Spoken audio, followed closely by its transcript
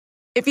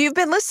If you've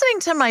been listening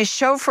to my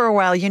show for a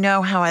while, you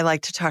know how I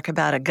like to talk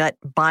about a gut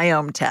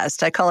biome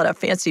test. I call it a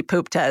fancy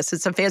poop test.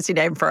 It's a fancy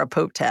name for a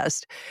poop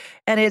test.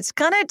 And it's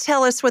going to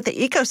tell us what the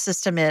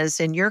ecosystem is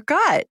in your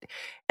gut.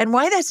 And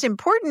why that's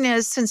important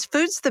is since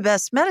food's the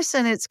best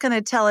medicine, it's going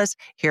to tell us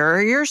here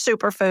are your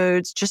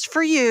superfoods just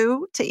for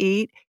you to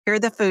eat. Here are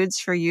the foods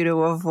for you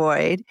to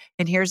avoid.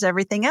 And here's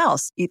everything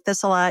else. Eat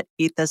this a lot,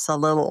 eat this a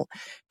little.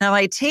 Now,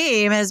 my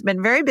team has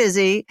been very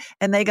busy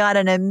and they got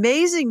an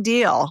amazing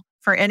deal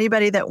for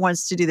anybody that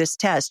wants to do this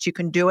test. You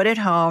can do it at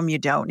home. You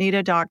don't need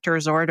a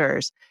doctor's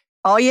orders.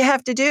 All you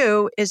have to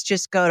do is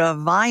just go to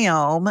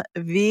Viome,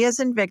 V as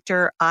in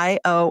Victor,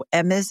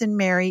 I-O-M as in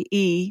Mary,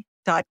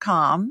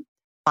 E.com,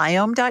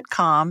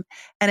 Viome.com.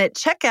 And at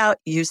checkout,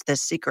 use the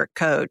secret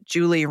code,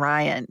 Julie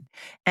Ryan,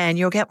 and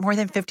you'll get more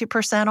than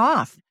 50%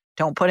 off.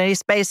 Don't put any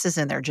spaces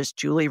in there, just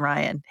Julie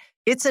Ryan.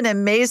 It's an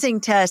amazing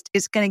test.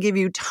 It's going to give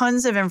you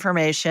tons of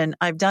information.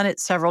 I've done it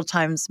several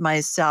times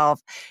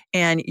myself,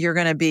 and you're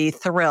going to be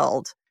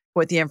thrilled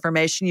with the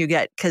information you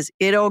get because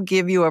it'll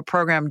give you a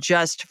program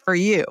just for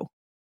you.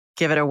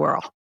 Give it a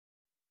whirl.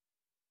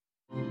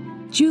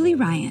 Julie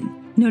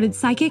Ryan, noted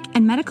psychic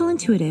and medical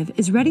intuitive,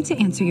 is ready to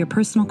answer your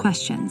personal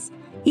questions,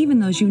 even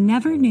those you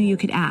never knew you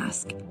could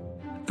ask.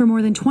 For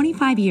more than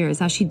 25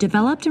 years, as she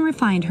developed and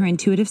refined her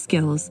intuitive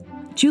skills,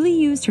 Julie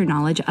used her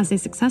knowledge as a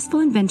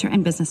successful inventor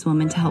and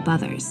businesswoman to help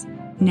others.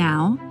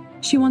 Now,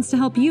 she wants to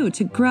help you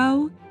to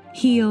grow,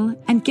 heal,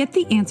 and get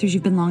the answers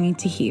you've been longing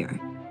to hear.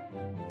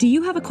 Do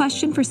you have a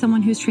question for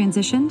someone who's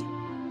transitioned?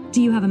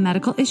 Do you have a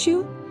medical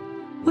issue?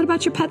 What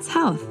about your pet's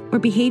health or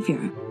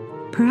behavior?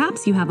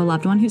 Perhaps you have a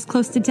loved one who's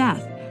close to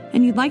death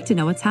and you'd like to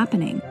know what's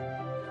happening.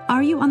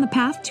 Are you on the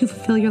path to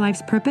fulfill your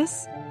life's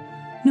purpose?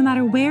 No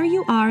matter where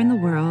you are in the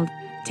world,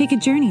 take a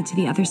journey to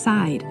the other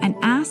side and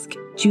ask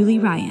Julie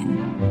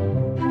Ryan.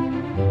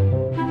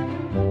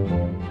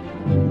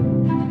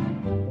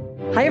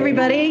 Hi,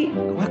 everybody.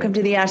 Welcome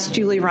to the Ask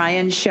Julie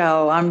Ryan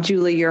show. I'm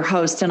Julie, your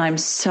host, and I'm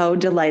so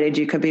delighted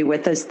you could be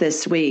with us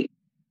this week.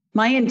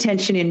 My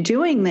intention in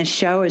doing this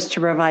show is to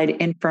provide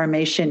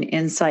information,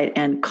 insight,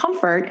 and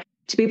comfort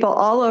to people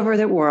all over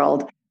the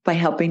world by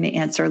helping to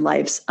answer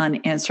life's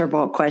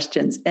unanswerable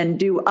questions. And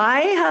do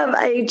I have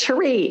a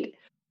treat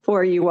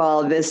for you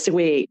all this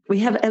week? We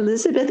have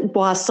Elizabeth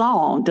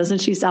Boisson. Doesn't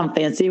she sound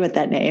fancy with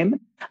that name?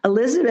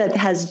 Elizabeth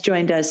has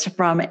joined us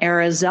from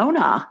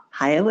Arizona.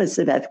 Hi,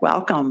 Elizabeth.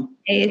 Welcome.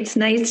 Hey, it's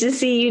nice to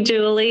see you,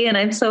 Julie, and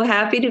I'm so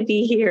happy to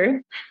be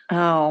here.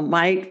 Oh,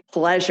 my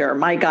pleasure.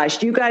 My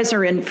gosh, you guys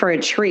are in for a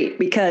treat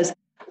because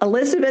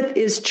Elizabeth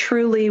is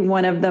truly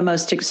one of the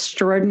most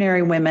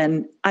extraordinary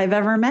women I've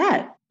ever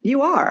met.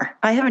 You are.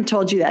 I haven't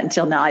told you that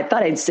until now. I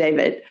thought I'd save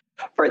it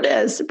for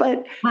this,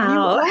 but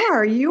wow.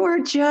 You are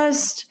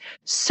just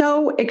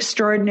so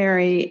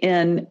extraordinary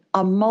in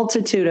a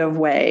multitude of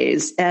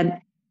ways. And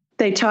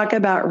they talk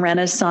about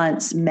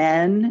Renaissance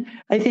men.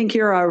 I think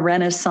you're a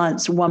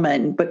Renaissance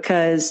woman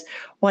because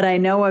what I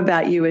know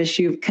about you is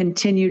you've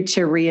continued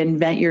to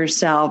reinvent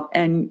yourself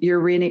and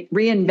you're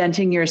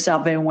reinventing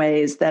yourself in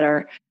ways that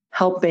are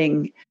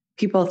helping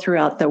people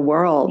throughout the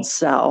world.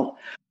 So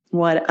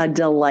what a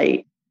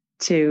delight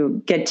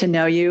to get to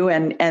know you.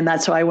 And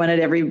that's why I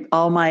wanted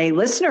all my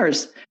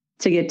listeners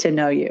to get to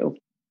know you.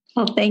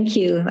 Well, thank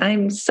you.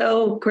 I'm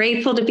so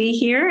grateful to be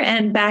here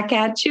and back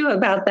at you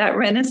about that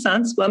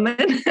Renaissance woman.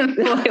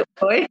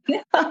 boy.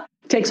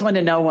 Takes one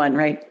to know one,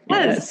 right?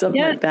 Yes,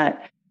 something like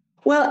that.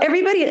 Well,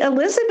 everybody,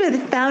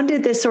 Elizabeth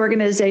founded this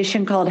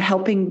organization called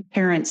Helping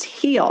Parents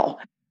Heal,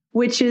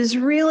 which is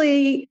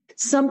really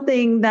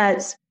something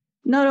that's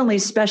not only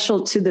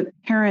special to the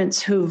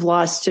parents who've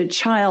lost a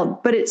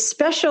child, but it's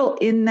special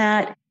in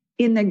that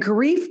in the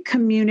grief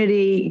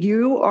community,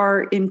 you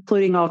are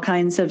including all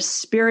kinds of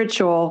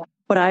spiritual,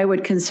 what I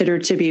would consider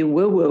to be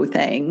woo-woo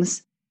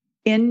things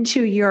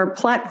into your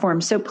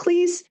platform. So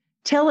please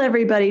tell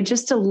everybody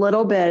just a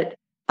little bit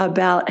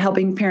about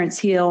Helping Parents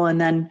Heal, and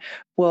then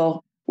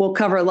we'll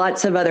cover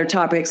lots of other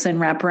topics and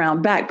wrap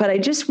around back. But I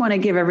just want to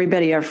give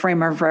everybody a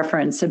frame of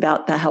reference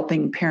about the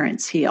Helping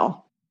Parents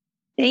Heal.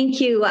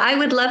 Thank you. I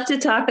would love to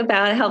talk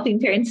about Helping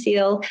Parents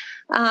Heal.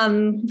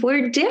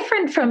 We're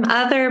different from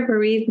other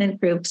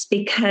bereavement groups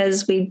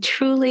because we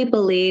truly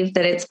believe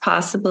that it's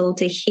possible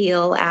to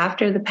heal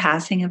after the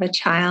passing of a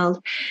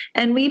child.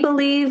 And we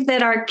believe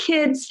that our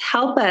kids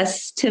help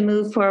us to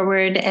move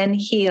forward and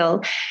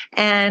heal.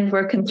 And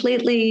we're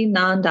completely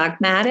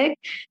non-dogmatic.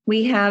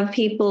 We have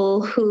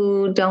people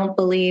who don't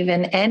believe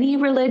in any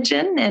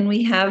religion, and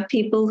we have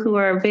people who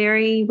are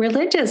very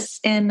religious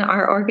in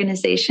our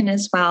organization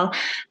as well.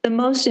 The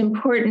most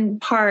important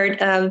part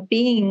of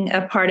being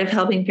a part of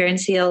Helping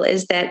Parents Heal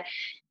is that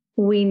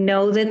we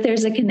know that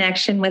there's a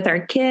connection with our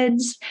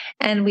kids,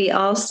 and we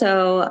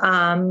also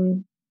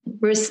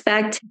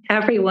respect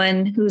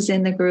everyone who's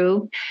in the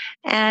group,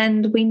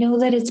 and we know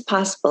that it's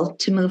possible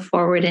to move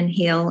forward and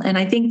heal. And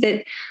I think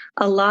that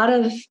a lot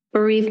of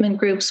bereavement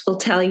groups will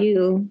tell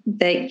you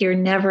that you're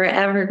never,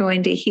 ever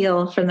going to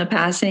heal from the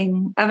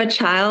passing of a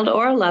child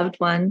or a loved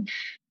one.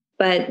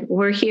 But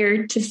we're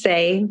here to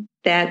say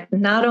that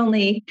not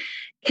only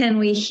can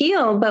we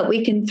heal, but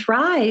we can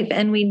thrive.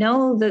 And we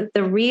know that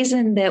the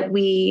reason that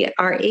we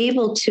are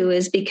able to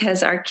is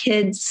because our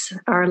kids,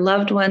 our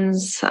loved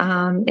ones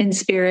in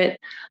spirit,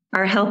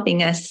 are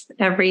helping us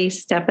every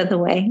step of the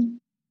way.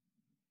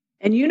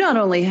 And you not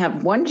only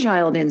have one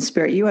child in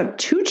spirit, you have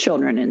two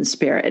children in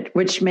spirit,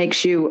 which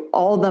makes you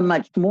all the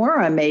much more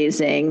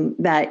amazing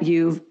that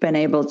you've been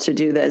able to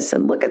do this.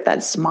 And look at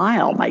that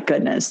smile. My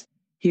goodness.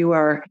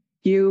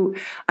 You,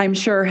 I'm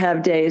sure,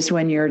 have days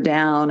when you're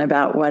down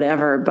about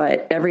whatever,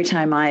 but every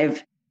time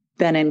I've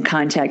been in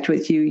contact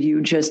with you,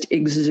 you just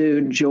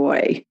exude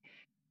joy.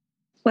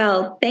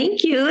 Well,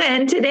 thank you.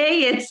 And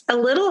today it's a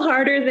little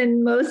harder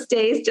than most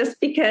days just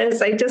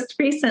because I just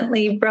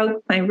recently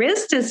broke my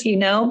wrist, as you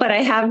know, but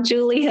I have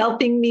Julie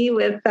helping me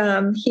with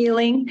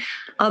healing.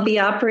 I'll be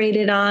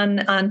operated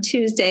on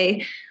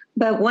Tuesday.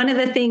 But one of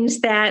the things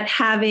that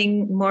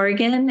having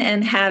Morgan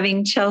and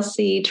having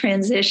Chelsea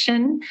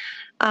transition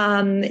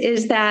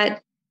is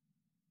that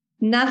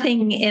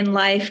nothing in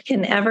life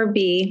can ever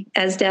be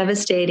as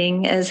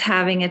devastating as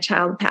having a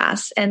child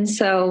pass. And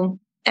so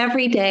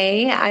every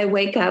day I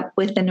wake up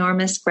with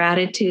enormous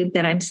gratitude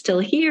that I'm still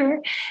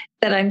here,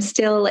 that I'm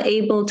still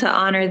able to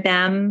honor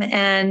them,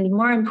 and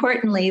more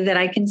importantly, that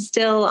I can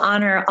still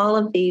honor all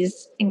of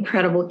these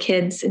incredible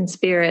kids in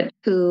spirit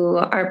who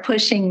are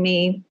pushing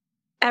me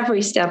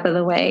every step of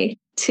the way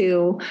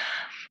to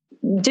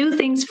do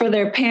things for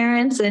their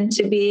parents and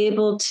to be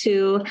able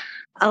to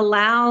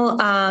allow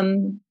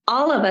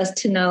all of us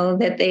to know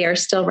that they are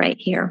still right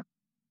here.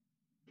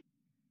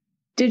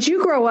 Did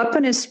you grow up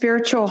in a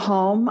spiritual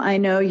home? I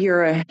know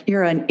you're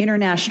an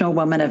international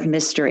woman of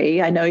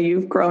mystery. I know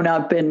you've grown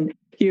up and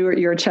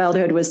your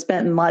childhood was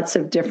spent in lots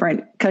of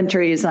different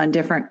countries on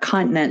different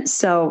continents.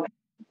 So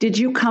did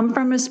you come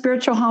from a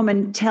spiritual home?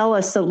 And tell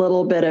us a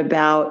little bit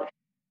about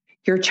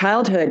your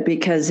childhood,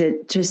 because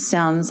it just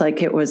sounds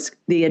like it was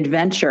the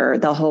adventure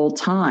the whole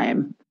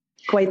time.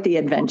 Quite the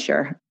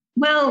adventure.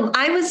 Well,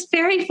 I was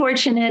very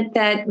fortunate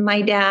that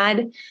my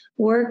dad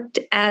worked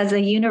as a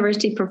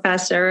university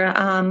professor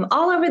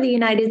all over the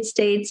United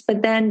States,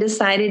 but then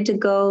decided to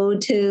go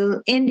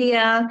to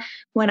India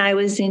when I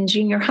was in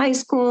junior high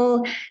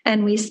school.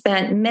 And we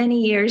spent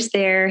many years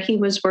there. He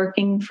was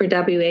working for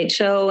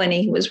WHO and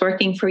he was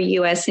working for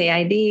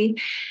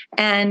USAID.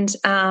 And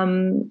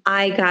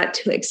I got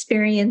to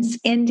experience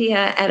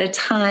India at a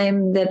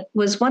time that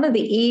was one of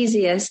the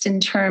easiest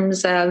in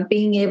terms of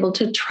being able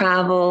to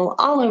travel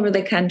all over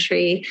the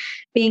country,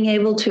 being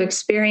able to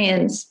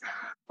experience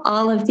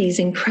all of these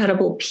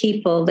incredible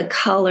people, the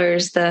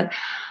colors, the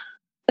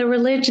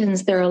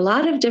religions. There are a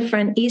lot of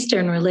different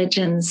Eastern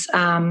religions,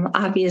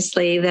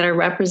 obviously, that are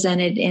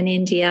represented in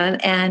India.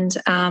 And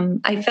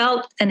I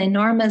felt an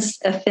enormous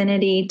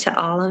affinity to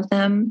all of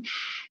them,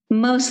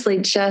 mostly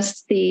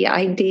just the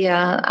idea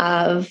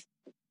of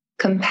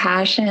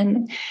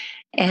compassion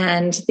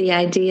and the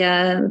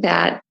idea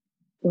that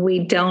we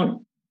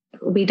don't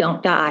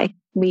die.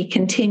 We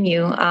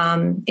continue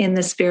in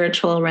the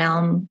spiritual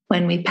realm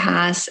when we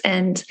pass.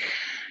 And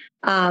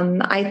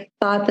I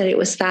thought that it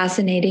was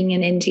fascinating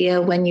in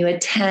India when you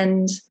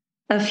attend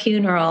a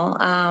funeral,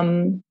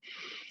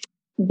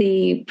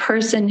 the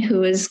person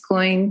who is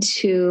going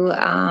to,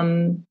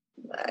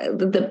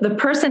 the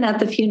person at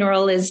the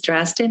funeral is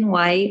dressed in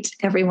white.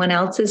 Everyone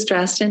else is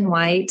dressed in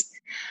white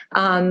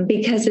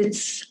because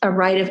it's a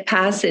rite of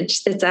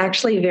passage that's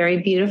actually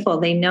very beautiful.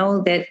 They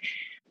know that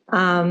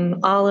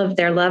all of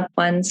their loved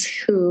ones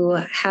who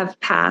have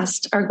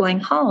passed are going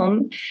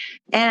home.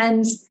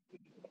 And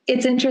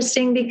it's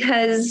interesting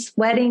because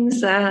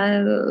weddings,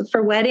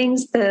 for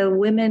weddings, the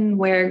women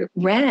wear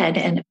red,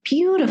 and a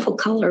beautiful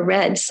color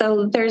red.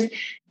 So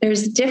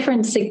there's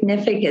different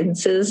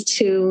significances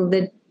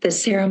to the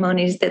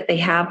ceremonies that they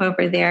have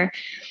over there.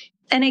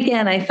 And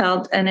again, I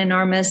felt an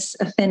enormous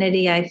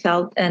affinity. I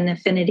felt an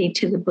affinity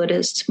to the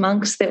Buddhist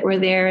monks that were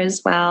there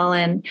as well,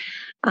 and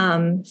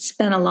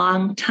spent a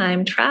long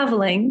time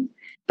traveling.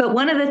 But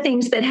one of the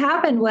things that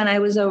happened when I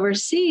was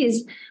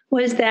overseas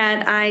was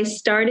that I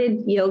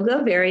started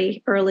yoga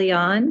very early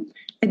on.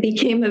 I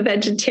became a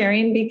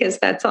vegetarian because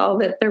that's all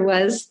that there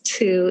was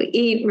to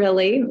eat,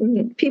 really.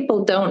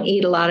 People don't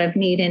eat a lot of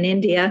meat in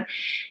India.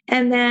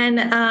 And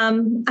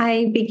then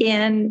I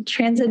began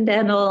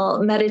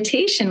transcendental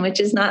meditation,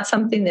 which is not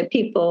something that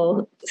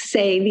people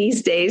say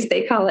these days.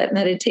 They call it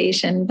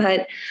meditation.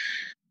 But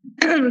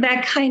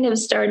that kind of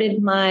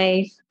started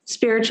my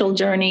spiritual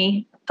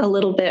journey a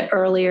little bit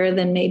earlier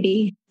than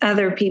maybe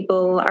other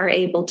people are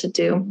able to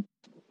do.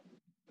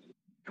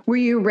 Were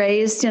you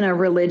raised in a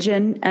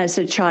religion as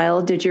a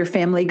child? Did your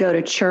family go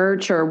to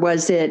church, or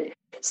was it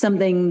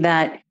something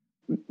that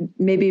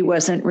maybe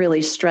wasn't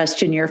really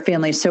stressed in your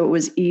family, so it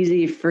was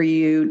easy for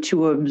you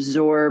to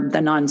absorb the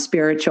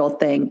non-spiritual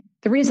thing?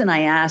 The reason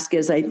I ask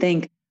is I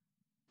think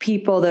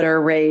people that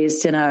are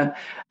raised in a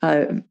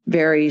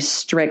very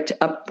strict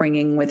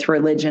upbringing with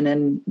religion,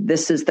 and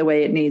this is the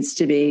way it needs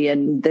to be,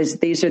 and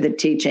these are the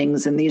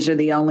teachings, and these are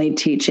the only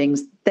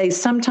teachings, they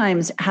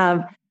sometimes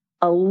have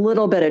a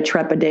little bit of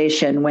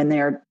trepidation when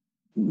they're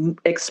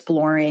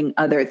exploring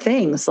other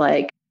things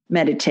like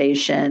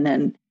meditation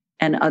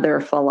and other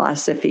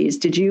philosophies.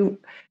 Did you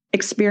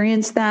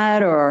experience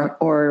that,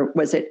 or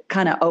was it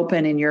kind of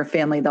open in your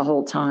family the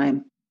whole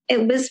time?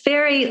 It was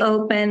very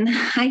open.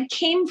 I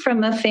came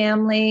from a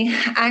family,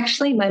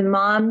 actually, my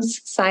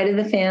mom's side of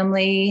the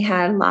family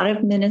had a lot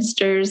of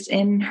ministers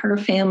in her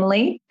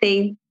family.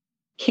 They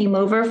came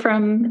over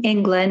from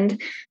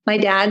England. My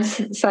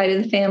dad's side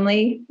of the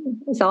family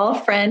is all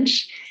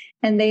French,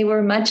 and they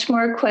were much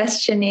more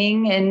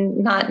questioning and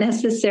not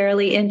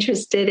necessarily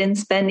interested in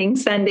spending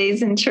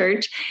Sundays in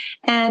church.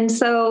 And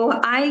so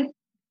I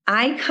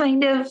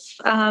kind of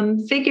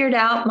figured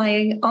out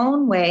my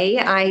own way.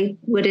 I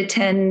would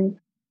attend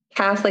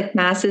Catholic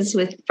masses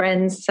with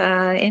friends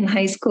in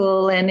high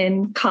school and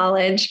in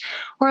college,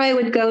 or I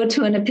would go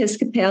to an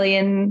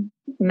Episcopalian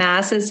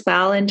mass as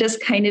well and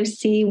just kind of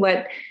see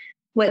what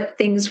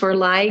things were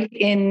like.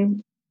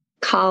 In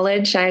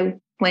college, I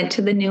went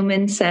to the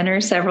Newman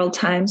Center several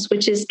times,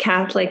 which is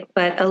Catholic,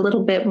 but a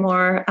little bit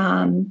more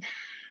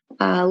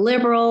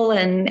liberal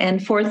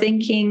and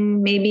forethinking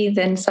maybe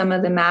than some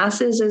of the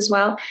masses as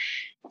well.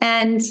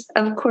 And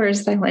of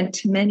course, I went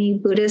to many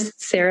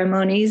Buddhist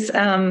ceremonies,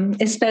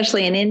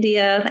 especially in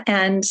India,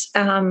 and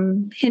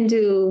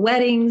Hindu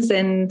weddings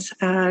and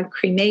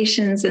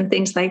cremations and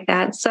things like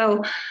that.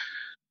 So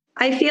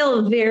I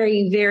feel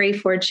very, very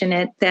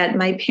fortunate that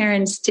my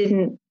parents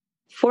didn't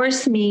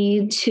force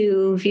me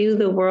to view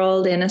the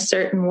world in a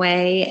certain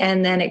way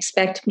and then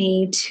expect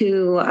me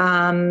to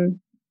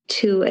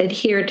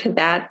adhere to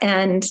that.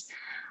 And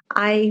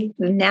I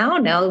now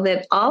know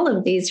that all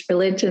of these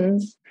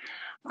religions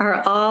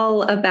are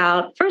all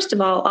about, first of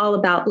all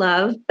about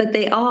love, but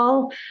they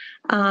all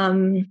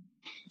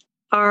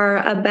are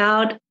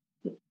about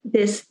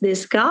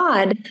this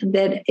God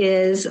that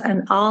is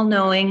an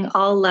all-knowing,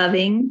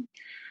 all-loving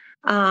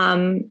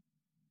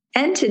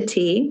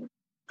entity.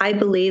 I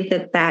believe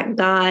that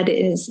God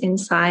is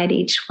inside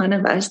each one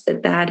of us,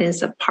 that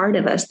is a part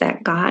of us,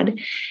 that God.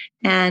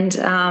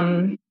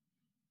 And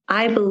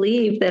I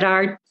believe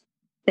that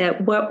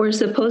what we're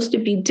supposed to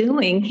be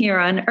doing here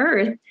on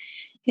earth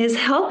is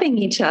helping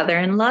each other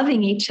and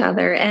loving each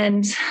other.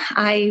 And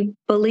I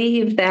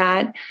believe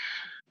that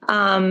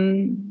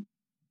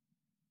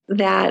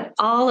that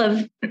all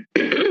of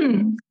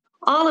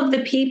all of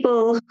the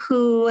people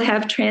who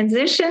have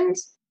transitioned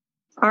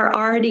are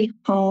already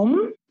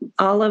home.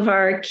 All of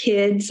our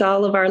kids,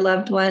 all of our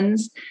loved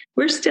ones,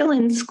 we're still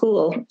in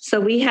school.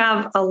 So we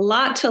have a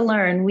lot to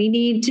learn. We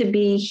need to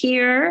be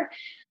here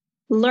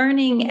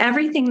learning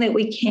everything that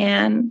we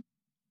can.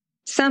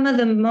 Some of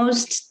the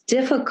most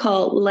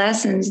difficult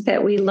lessons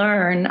that we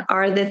learn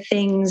are the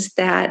things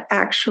that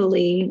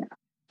actually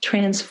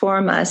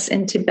transform us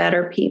into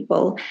better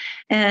people.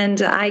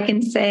 And I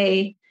can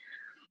say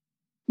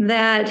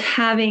that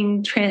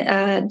having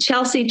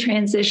Chelsea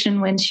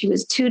transition when she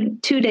was two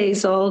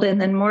days old,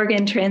 and then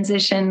Morgan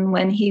transition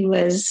when he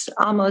was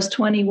almost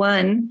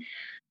 21,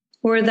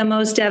 were the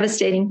most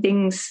devastating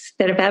things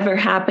that have ever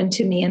happened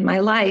to me in my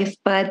life.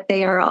 But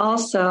they are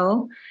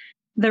also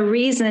the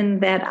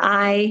reason that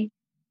I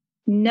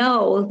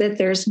know that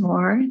there's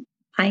more.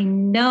 I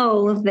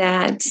know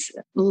that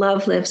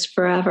love lives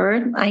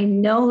forever. I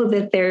know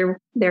that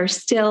they're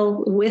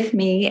still with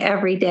me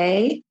every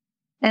day,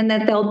 and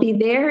that they'll be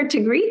there to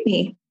greet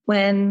me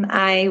when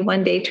I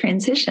one day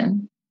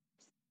transition.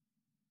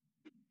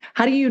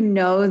 How do you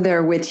know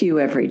they're with you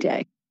every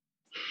day?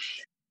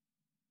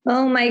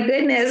 Oh my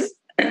goodness.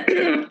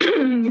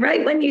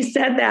 Right when you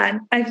said that,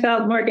 I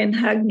felt Morgan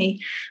hug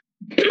me.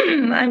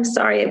 I'm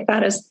sorry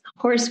about a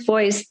hoarse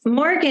voice.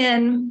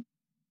 Morgan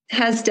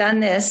has done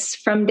this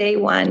from day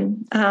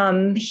one.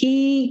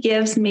 He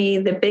gives me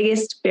the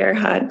biggest bear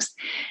hugs,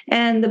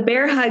 and the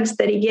bear hugs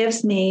that he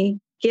gives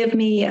me give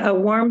me a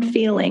warm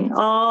feeling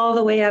all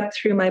the way up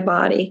through my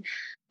body,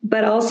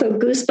 but also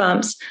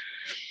goosebumps.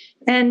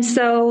 And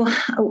so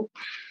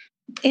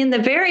in the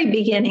very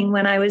beginning,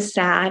 when I was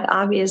sad,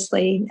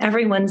 obviously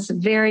everyone's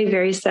very,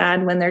 very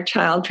sad when their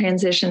child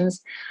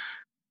transitions,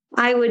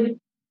 I would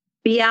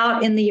be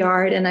out in the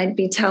yard and I'd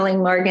be telling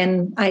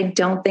Morgan, I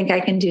don't think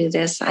I can do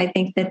this. I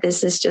think that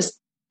this is just,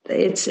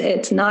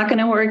 it's not going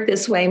to work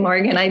this way,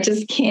 Morgan. I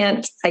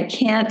can't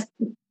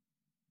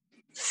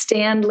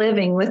stand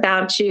living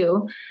without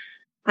you.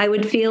 I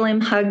would feel him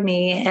hug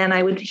me, and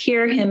I would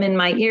hear him in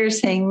my ear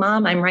saying,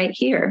 Mom, I'm right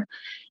here.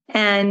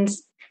 And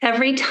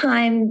every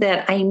time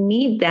that I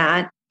need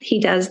that, he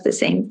does the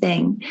same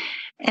thing.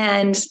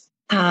 And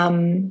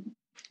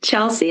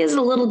Chelsea is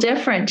a little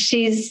different.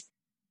 She's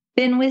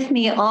been with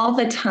me all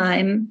the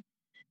time.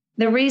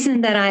 The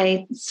reason that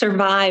I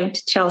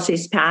survived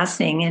Chelsea's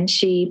passing, and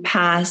she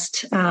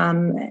passed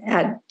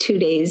at 2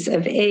 days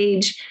of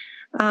age,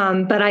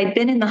 but I'd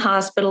been in the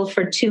hospital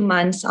for 2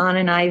 months on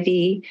an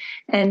IV.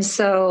 And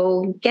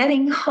so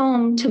getting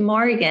home to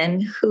Morgan,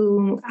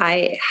 who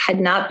I had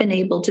not been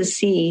able to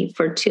see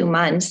for 2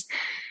 months,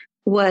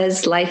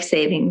 was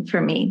life-saving for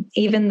me.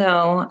 Even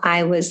though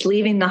I was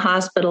leaving the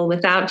hospital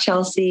without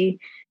Chelsea,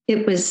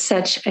 it was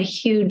such a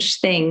huge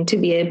thing to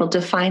be able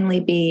to finally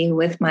be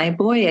with my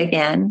boy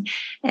again.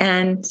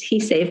 And he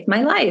saved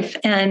my life.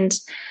 And,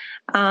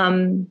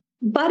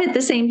 but at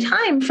the same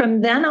time,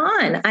 from then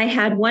on, I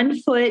had one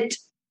foot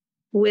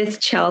with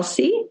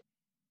Chelsea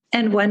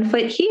and one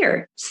foot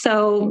here.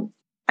 So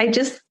I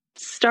just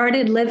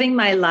started living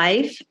my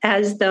life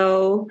as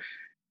though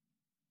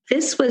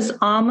this was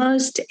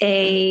almost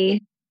either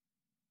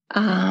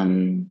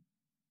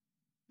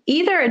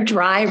a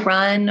dry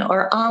run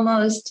or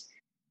almost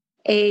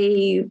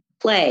a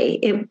play.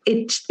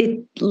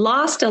 It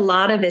lost a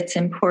lot of its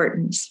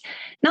importance.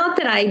 Not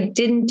that I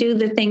didn't do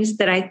the things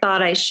that I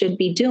thought I should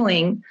be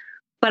doing,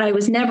 but I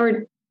was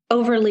never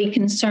overly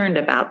concerned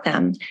about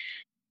them.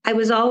 I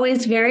was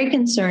always very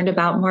concerned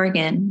about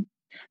Morgan.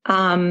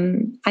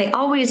 I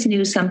always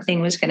knew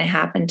something was going to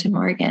happen to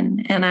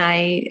Morgan, and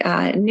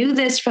I knew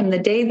this from the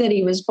day that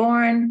he was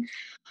born.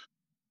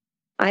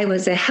 I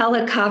was a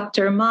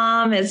helicopter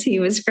mom as he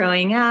was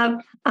growing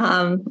up.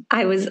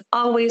 I was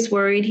always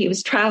worried. He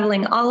was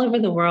traveling all over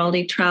the world.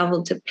 He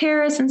traveled to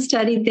Paris and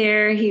studied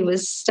there. He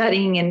was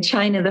studying in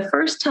China the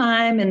first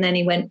time, and then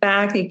he went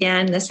back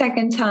again the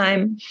second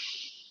time.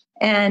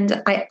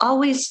 And I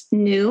always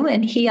knew,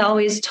 and he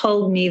always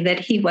told me that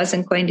he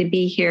wasn't going to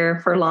be here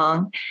for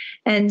long.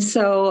 And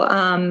so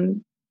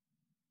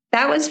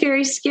that was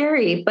very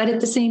scary. But at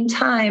the same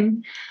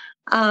time,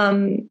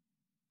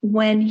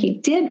 when he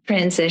did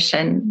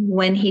transition,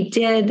 when he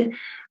did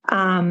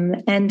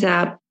end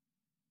up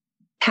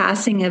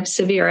passing of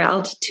severe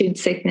altitude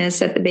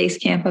sickness at the base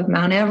camp of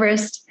Mount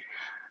Everest,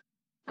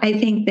 I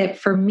think that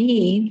for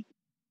me,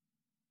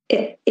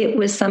 it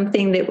was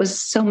something that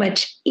was so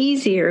much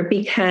easier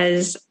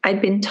because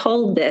I'd been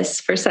told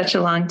this for such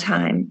a long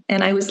time.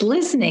 And I was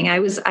listening. I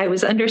was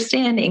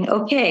understanding,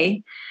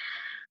 okay,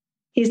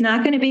 he's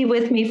not going to be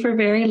with me for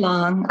very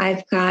long.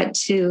 I've got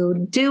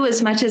to do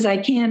as much as I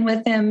can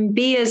with him,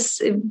 be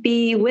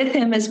with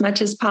him as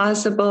much as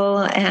possible.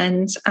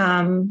 And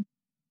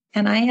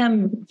I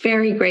am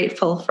very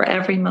grateful for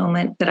every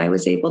moment that I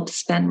was able to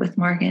spend with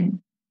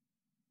Morgan.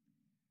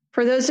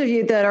 For those of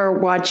you that are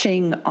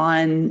watching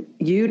on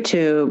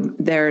YouTube,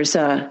 there's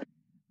a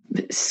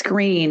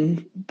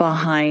screen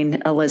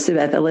behind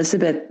Elizabeth.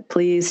 Elizabeth,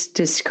 please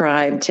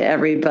describe to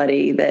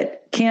everybody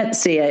that can't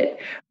see it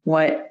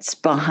what's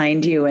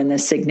behind you and the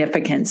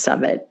significance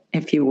of it,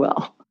 if you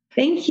will.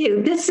 Thank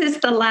you. This is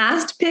the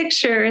last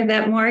picture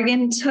that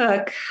Morgan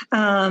took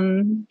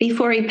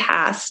before he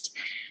passed.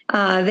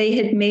 They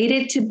had made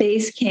it to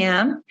base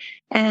camp,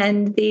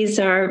 and these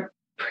are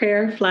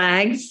prayer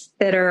flags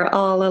that are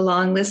all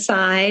along the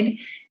side,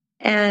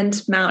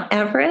 and Mount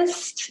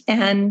Everest.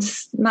 And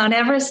Mount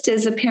Everest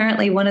is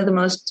apparently one of the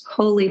most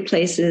holy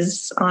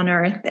places on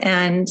earth.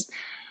 And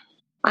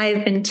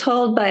I've been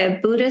told by a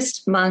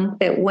Buddhist monk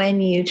that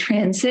when you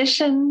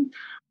transition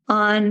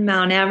on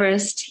Mount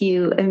Everest,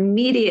 you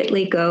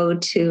immediately go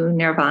to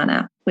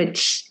nirvana,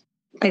 which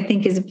I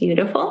think is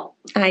beautiful.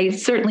 I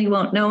certainly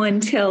won't know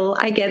until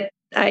I get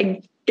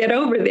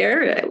over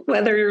there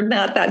whether or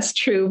not that's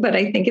true, but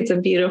I think it's a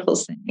beautiful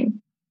saying.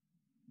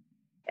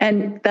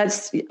 And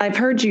I've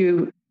heard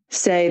you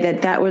say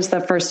that was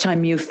the first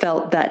time you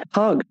felt that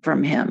hug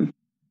from him.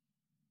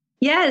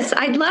 Yes,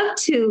 I'd love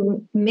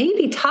to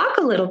maybe talk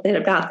a little bit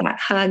about that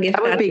hug.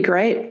 That would be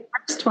great.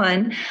 First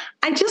one.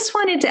 I just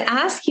wanted to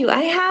ask you,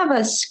 I have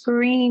a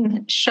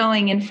screen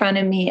showing in front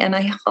of me, and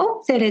I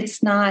hope that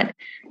it's not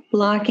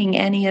blocking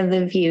any of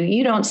the view.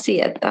 You don't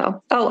see it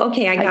though. Oh,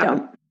 okay.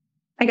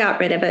 I got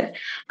rid of it.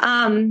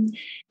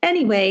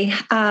 Anyway,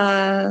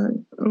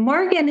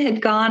 Morgan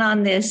had gone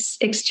on this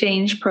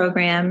exchange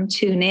program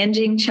to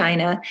Nanjing,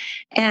 China,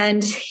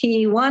 and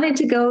he wanted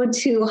to go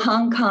to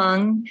Hong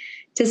Kong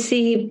to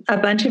see a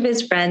bunch of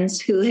his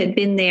friends who had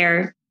been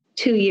there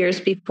 2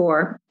 years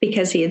before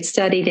because he had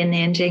studied in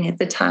Nanjing at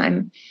the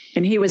time.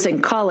 And he was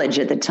in college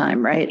at the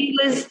time, right?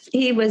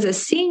 He was a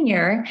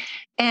senior.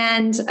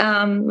 And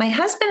my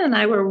husband and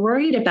I were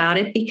worried about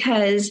it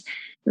because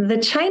the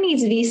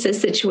Chinese visa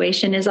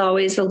situation is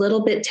always a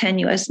little bit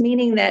tenuous,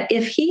 meaning that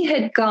if he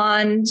had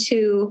gone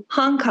to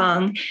Hong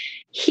Kong,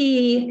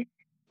 he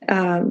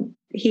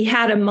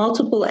had a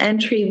multiple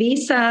entry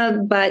visa,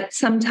 but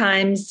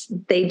sometimes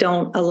they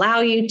don't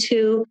allow you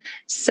to.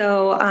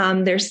 So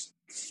there's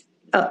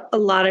a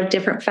lot of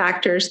different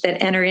factors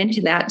that enter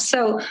into that.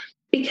 So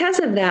because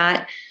of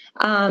that,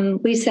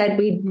 we said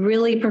we'd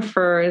really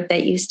prefer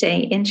that you stay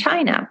in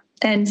China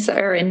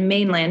or in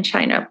mainland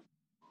China.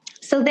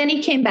 So then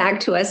he came back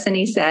to us and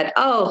he said,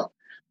 a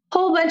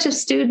whole bunch of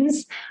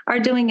students are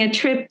doing a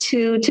trip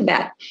to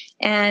Tibet,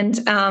 and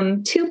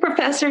 2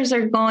 professors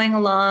are going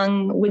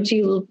along.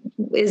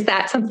 Is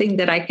that something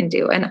that I can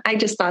do? And I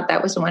just thought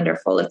that was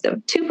wonderful. If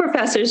the 2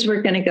 professors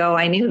were going to go,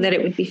 I knew that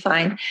it would be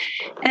fine.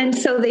 And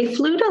so they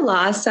flew to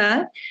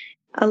Lhasa,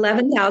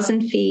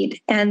 11,000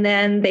 feet. And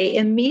then they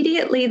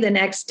immediately the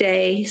next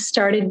day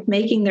started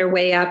making their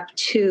way up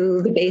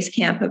to the base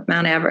camp of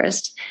Mount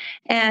Everest.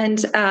 And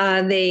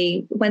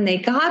when they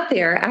got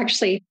there,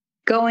 actually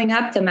going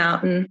up the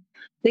mountain,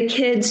 the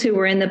kids who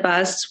were in the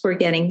bus were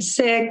getting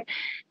sick.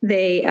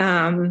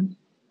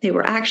 They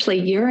were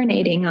actually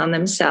urinating on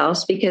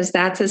themselves because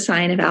that's a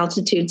sign of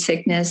altitude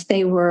sickness.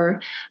 They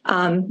were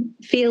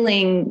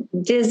feeling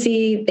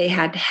dizzy. They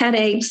had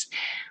headaches.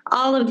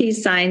 All of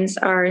these signs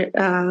are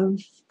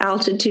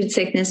altitude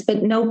sickness,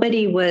 but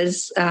nobody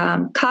was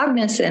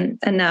cognizant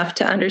enough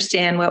to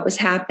understand what was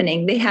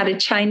happening. They had a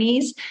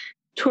Chinese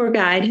tour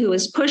guide who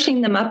was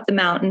pushing them up the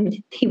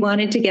mountain. He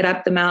wanted to get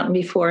up the mountain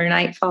before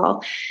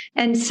nightfall.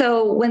 And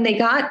so when they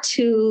got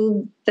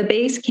to the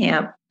base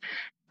camp,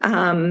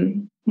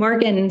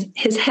 Morgan,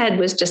 his head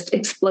was just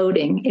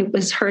exploding. It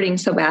was hurting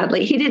so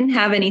badly. He didn't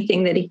have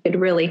anything that he could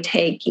really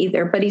take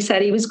either, but he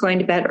said he was going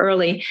to bed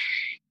early.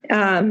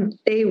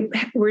 They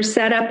were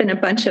set up in a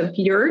bunch of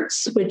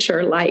yurts, which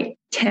are like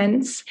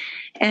tents,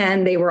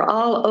 and they were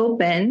all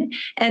open.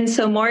 And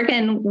so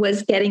Morgan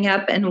was getting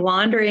up and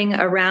wandering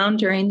around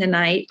during the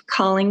night,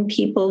 calling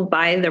people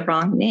by the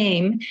wrong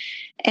name.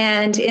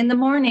 And in the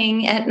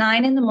morning, at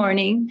 9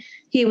 a.m,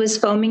 he was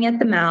foaming at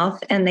the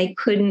mouth and they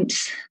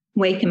couldn't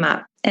wake him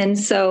up. And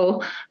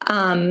so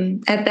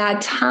at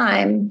that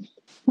time,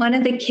 one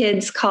of the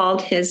kids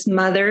called his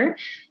mother,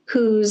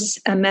 who's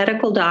a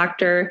medical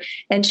doctor,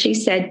 and she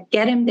said,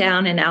 get him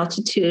down in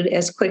altitude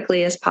as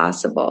quickly as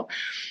possible.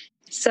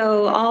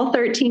 So all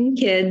 13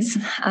 kids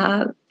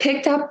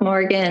picked up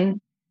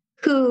Morgan,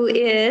 who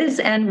is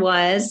and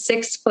was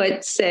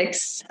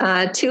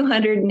 6'6",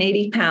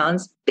 280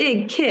 pounds,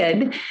 big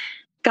kid,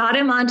 got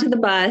him onto the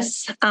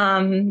bus,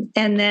 and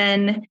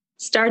then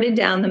started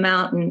down the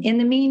mountain. In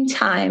the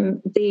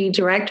meantime, the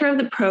director of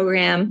the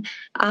program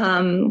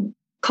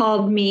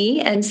called me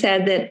and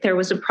said that there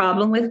was a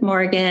problem with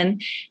Morgan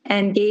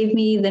and gave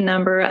me the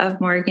number of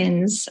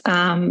Morgan's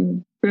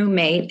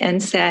roommate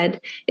and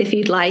said, if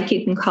you'd like,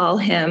 you can call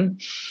him.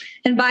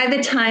 And by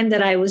the time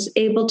that I was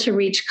able to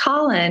reach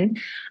Colin,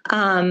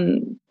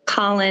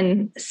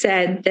 Colin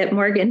said that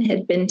Morgan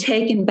had been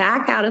taken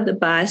back out of the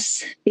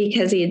bus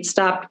because he had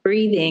stopped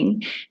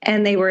breathing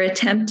and they were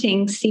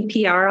attempting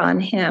CPR on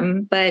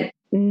him, but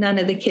none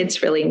of the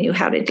kids really knew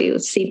how to do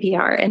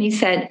CPR. And he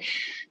said,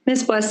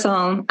 Miss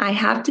Boisson, I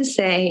have to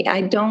say,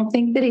 I don't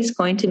think that he's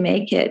going to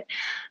make it.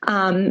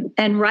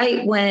 And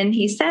right when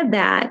he said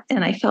that,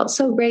 and I felt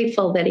so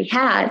grateful that he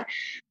had,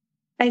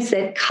 I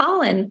said,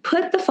 Colin,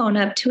 put the phone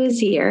up to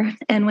his ear.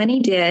 And when he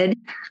did,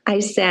 I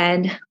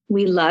said,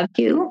 we love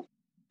you.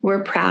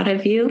 We're proud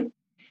of you.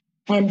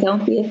 And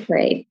don't be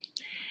afraid.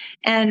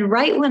 And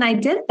right when I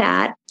did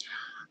that,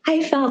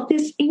 I felt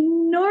this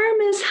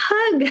enormous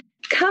hug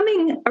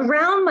coming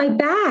around my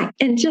back.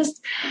 And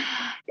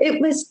it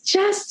was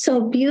just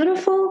so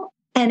beautiful.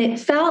 And it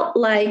felt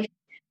like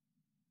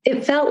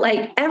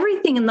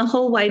everything in the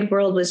whole wide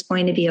world was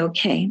going to be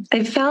okay.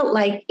 I felt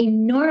like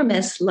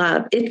enormous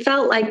love. It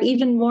felt like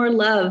even more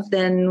love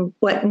than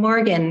what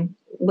Morgan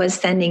was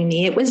sending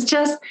me. It was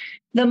just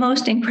the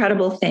most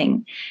incredible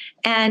thing.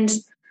 And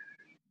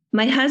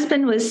my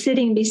husband was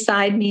sitting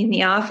beside me in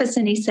the office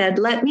and he said,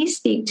 let me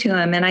speak to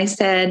him. And I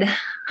said,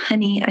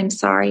 honey, I'm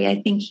sorry.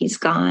 I think he's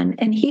gone.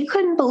 And he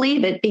couldn't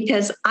believe it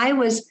because I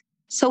was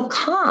so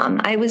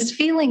calm. I was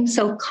feeling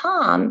so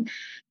calm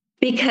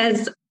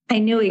because I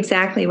knew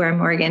exactly where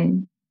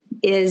Morgan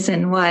is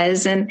and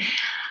was. And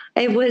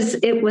it was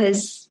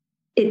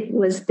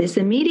this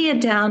immediate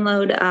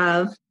download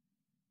of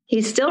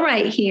he's still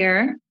right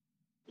here.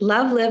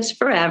 Love lives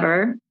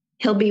forever.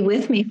 He'll be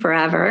with me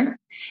forever.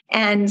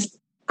 And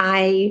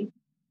I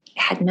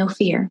had no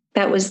fear.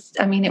 It was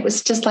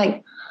just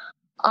like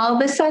all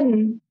of a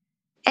sudden,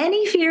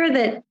 any fear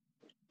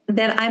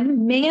that I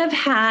may have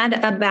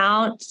had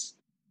about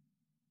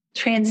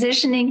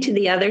transitioning to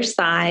the other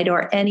side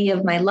or any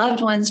of my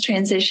loved ones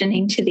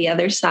transitioning to the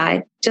other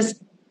side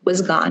just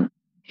was gone.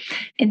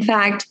 In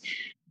fact,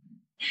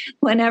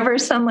 whenever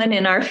someone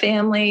in our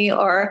family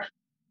or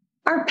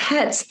our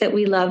pets that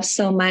we love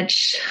so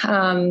much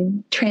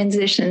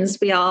transitions,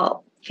 we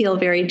all feel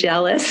very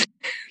jealous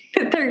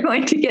that they're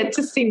going to get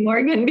to see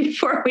Morgan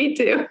before we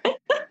do,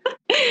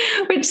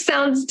 which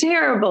sounds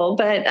terrible.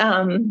 But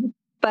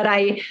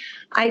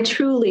I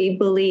truly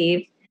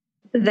believe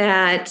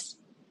that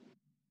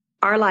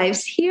our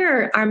lives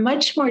here are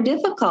much more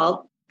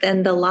difficult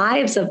than the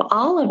lives of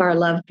all of our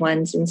loved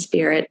ones in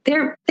spirit.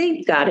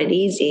 They've got it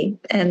easy,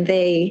 and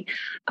they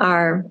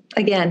are,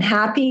 again,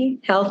 happy,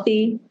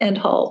 healthy, and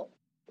whole.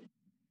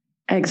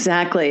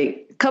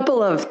 Exactly.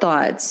 Couple of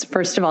thoughts.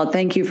 First of all,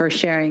 thank you for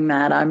sharing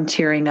that. I'm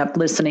tearing up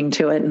listening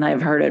to it, and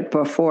I've heard it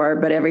before,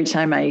 but every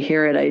time I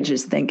hear it, I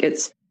just think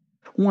it's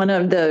one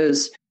of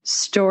those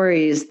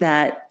stories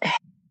that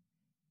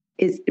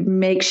it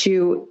makes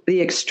you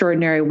the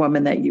extraordinary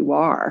woman that you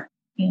are,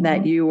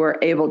 that you were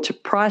able to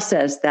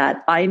process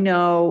that. I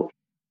know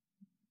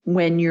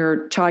when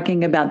you're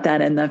talking about that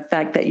and the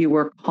fact that you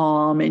were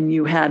calm and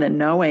you had a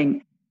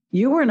knowing,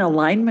 you were in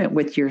alignment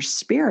with your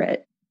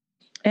spirit.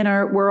 And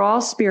we're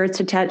all spirits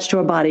attached to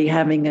a body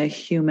having a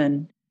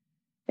human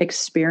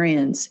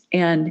experience.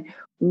 And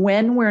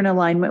when we're in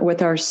alignment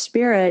with our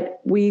spirit,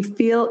 we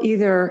feel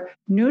either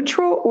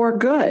neutral or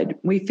good.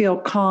 We feel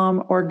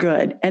calm or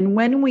good. And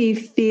when we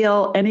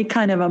feel any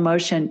kind of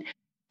emotion,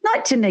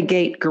 not to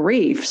negate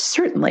grief.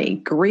 Certainly,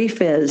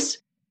 grief is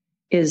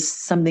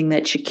something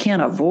that you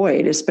can't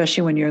avoid,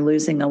 especially when you're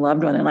losing a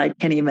loved one. And I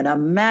can't even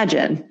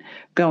imagine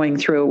going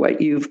through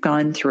what you've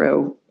gone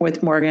through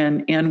with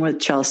Morgan and with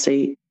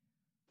Chelsea.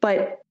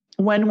 But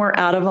when we're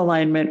out of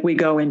alignment, we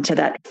go into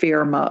that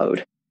fear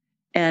mode.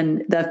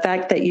 And the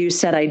fact that you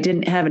said I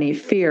didn't have any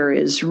fear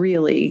is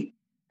really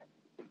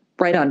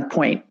right on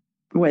point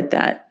with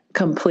that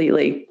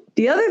completely.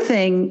 The other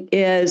thing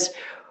is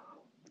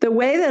the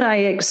way that I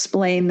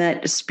explain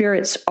that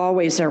spirit's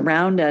always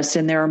around us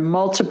and there are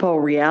multiple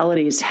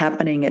realities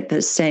happening at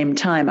the same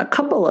time. A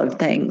couple of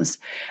things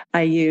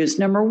I use.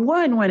 Number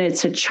one, when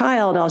it's a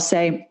child, I'll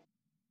say,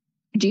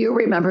 do you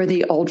remember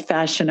the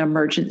old-fashioned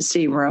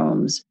emergency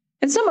rooms?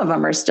 And some of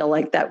them are still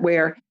like that,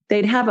 where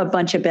they'd have a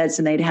bunch of beds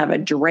and they'd have a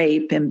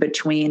drape in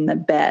between the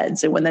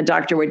beds. And when the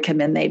doctor would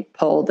come in, they'd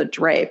pull the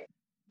drape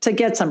to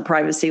get some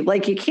privacy.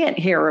 Like, you can't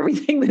hear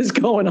everything that's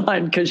going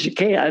on because you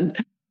can,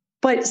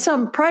 but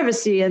some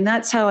privacy. And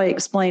that's how I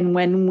explain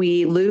when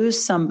we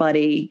lose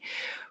somebody,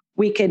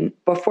 we can,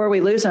 before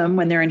we lose them,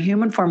 when they're in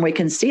human form, we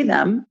can see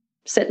them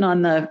sitting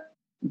on the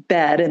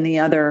bed in the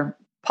other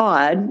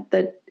pod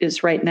that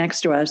is right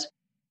next to us.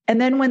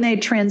 And then when they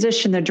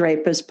transition, the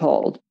drape is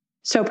pulled.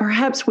 So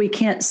perhaps we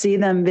can't see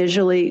them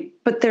visually,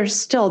 but they're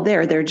still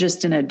there. They're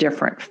just in a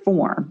different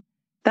form.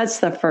 That's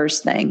the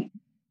first thing.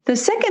 The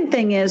second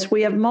thing is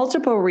we have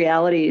multiple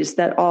realities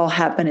that all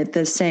happen at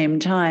the same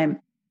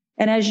time.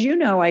 And as you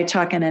know, I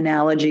talk in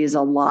analogies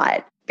a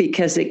lot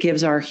because it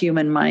gives our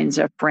human minds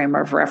a frame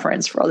of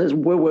reference for all this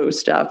woo-woo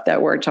stuff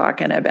that we're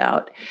talking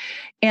about.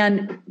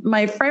 And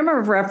my frame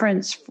of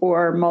reference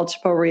for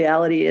multiple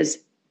reality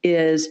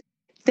is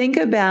think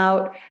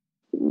about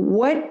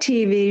what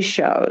TV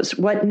shows,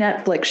 what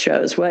Netflix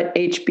shows, what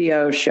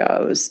HBO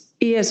shows,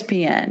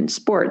 ESPN,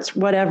 sports,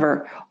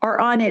 whatever, are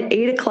on at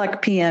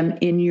 8:00 p.m.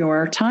 in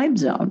your time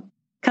zone,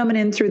 coming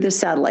in through the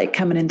satellite,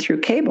 coming in through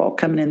cable,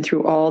 coming in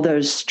through all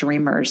those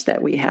streamers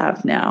that we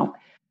have now.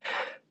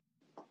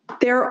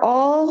 They're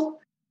all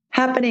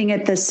happening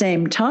at the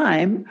same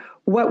time.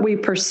 What we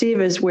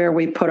perceive is where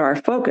we put our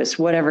focus.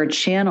 Whatever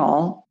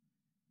channel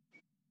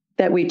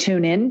that we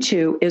tune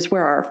into is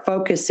where our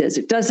focus is.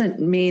 It doesn't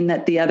mean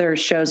that the other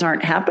shows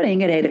aren't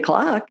happening at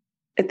 8:00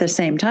 at the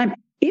same time.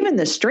 Even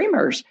the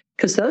streamers,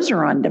 because those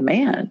are on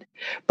demand,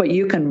 but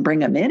you can bring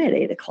them in at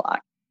 8:00.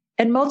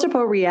 And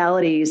multiple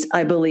realities,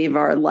 I believe,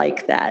 are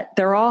like that.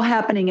 They're all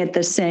happening at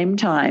the same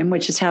time,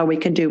 which is how we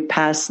can do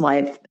past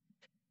life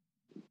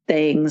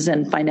things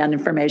and find out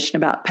information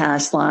about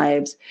past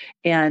lives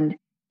and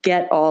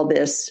get all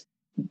this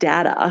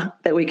data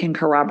that we can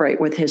corroborate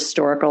with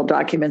historical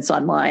documents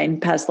online.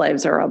 Past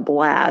lives are a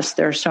blast.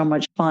 They're so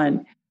much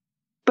fun.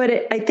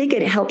 But I think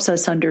it helps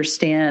us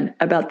understand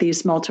about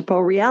these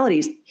multiple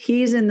realities.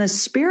 He's in the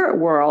spirit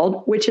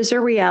world, which is a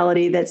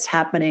reality that's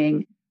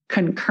happening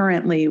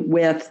concurrently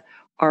with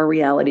our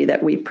reality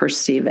that we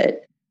perceive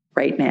it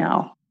right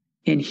now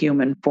in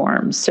human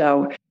form.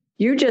 So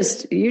you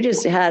just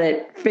had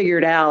it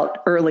figured out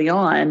early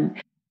on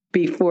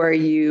before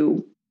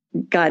you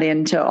got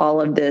into all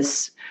of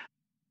this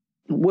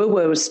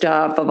woo-woo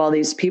stuff of all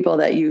these people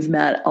that you've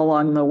met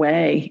along the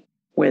way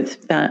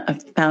with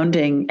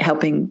founding,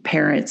 helping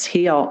parents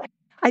heal.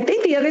 I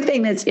think the other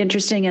thing that's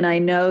interesting, and I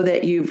know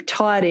that you've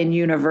taught in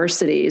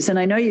universities, and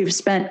I know you've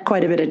spent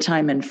quite a bit of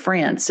time in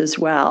France as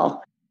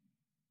well.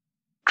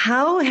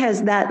 How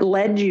has that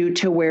led you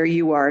to where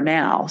you are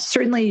now?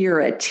 Certainly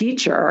you're a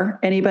teacher.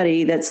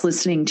 Anybody that's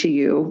listening to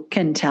you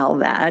can tell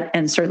that.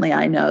 And certainly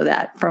I know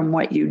that from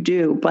what you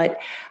do. But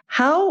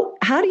how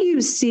do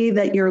you see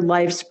that your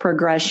life's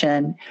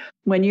progression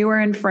when you were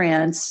in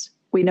France?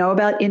 We know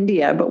about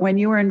India, but when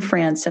you were in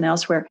France and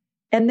elsewhere,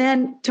 and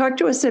then talk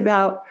to us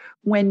about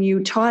when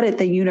you taught at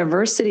the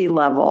university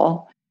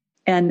level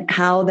and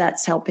how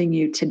that's helping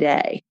you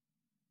today.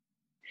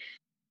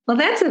 Well,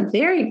 that's a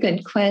very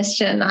good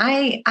question.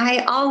 I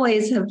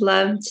always have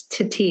loved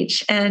to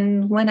teach.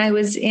 And when I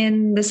was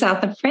in the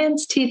south of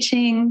France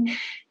teaching,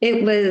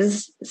 it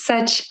was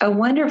such a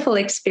wonderful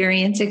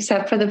experience,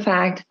 except for the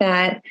fact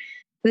that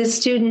the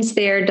students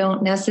there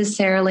don't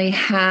necessarily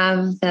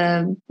have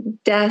the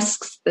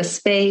desks, the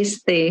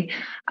space, the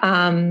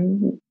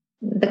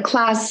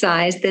class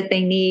size that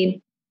they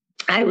need.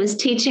 I was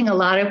teaching a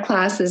lot of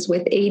classes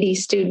with 80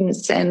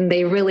 students, and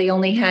they really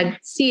only had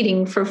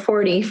seating for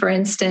 40, for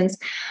instance.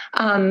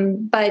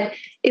 But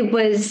it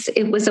was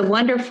a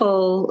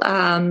wonderful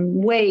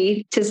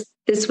way to.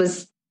 This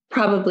was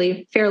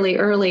probably fairly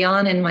early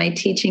on in my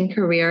teaching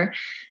career.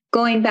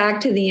 Going back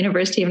to the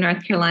University of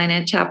North Carolina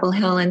at Chapel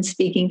Hill and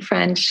speaking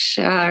French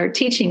or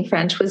teaching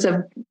French was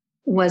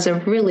a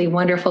really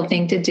wonderful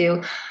thing to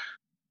do.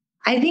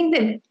 I think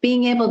that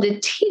being able to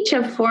teach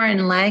a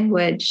foreign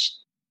language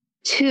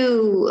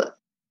to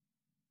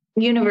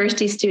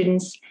university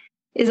students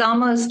is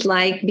almost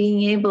like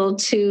being able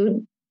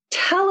to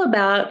tell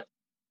about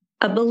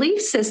a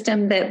belief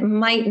system that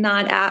might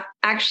not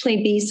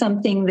actually be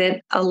something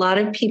that a lot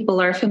of people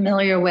are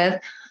familiar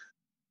with.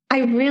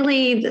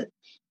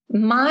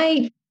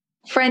 My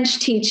French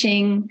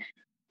teaching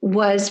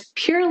was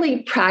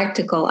purely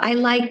practical. I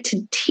like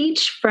to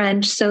teach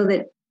French so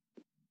that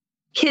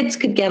kids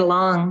could get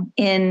along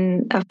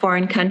in a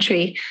foreign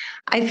country.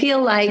 I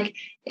feel like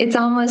it's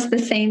almost the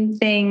same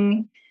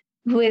thing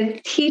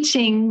with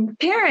teaching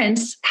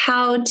parents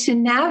how to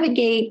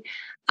navigate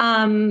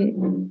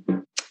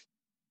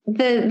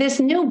this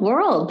new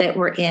world that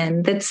we're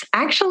in that's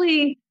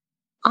actually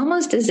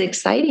almost as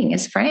exciting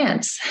as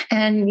France.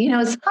 And,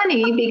 it's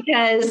funny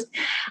because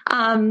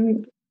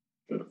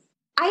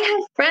I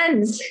have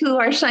friends who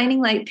are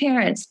shining light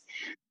parents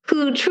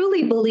who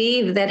truly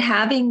believe that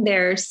having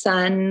their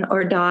son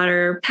or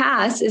daughter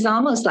pass is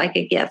almost like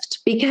a gift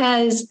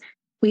because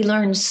we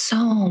learn so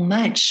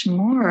much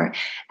more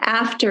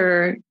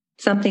after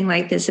something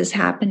like this has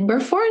happened. We're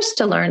forced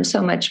to learn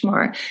so much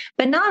more.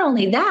 But not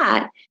only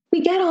that, we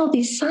get all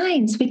these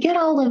signs, we get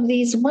all of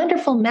these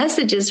wonderful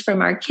messages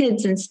from our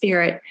kids in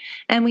spirit,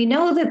 and we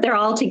know that they're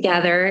all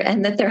together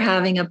and that they're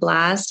having a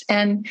blast.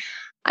 And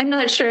I'm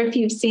not sure if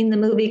you've seen the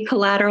movie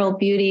Collateral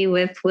Beauty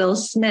with Will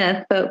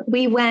Smith, but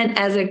we went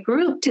as a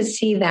group to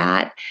see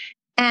that.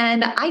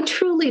 And I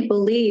truly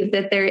believe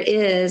that there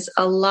is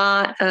a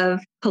lot of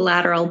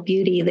collateral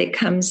beauty that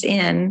comes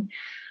in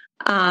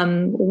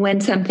when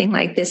something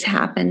like this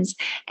happens.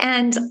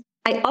 And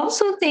I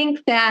also think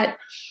that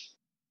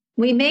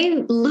we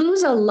may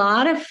lose a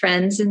lot of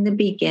friends in the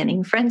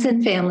beginning, friends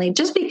and family,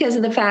 just because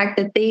of the fact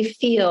that they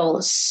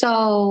feel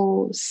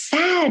so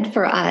sad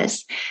for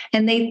us.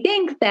 And they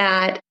think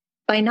that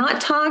by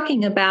not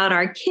talking about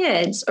our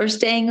kids or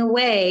staying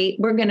away,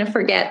 we're going to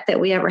forget that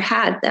we ever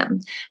had them,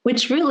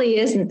 which really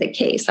isn't the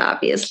case,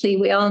 obviously.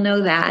 We all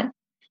know that.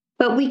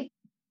 But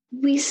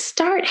we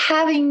start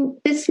having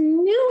this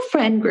new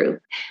friend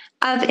group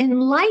of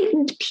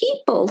enlightened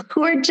people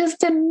who are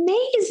just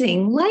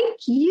amazing, like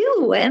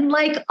you and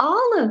like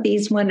all of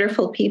these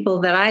wonderful people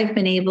that I've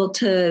been able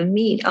to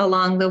meet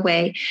along the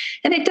way.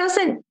 And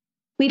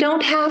we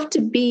don't have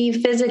to be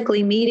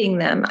physically meeting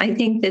them. I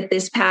think that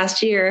this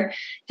past year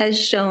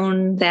has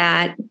shown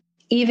that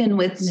even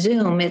with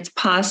Zoom, it's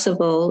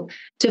possible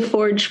to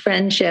forge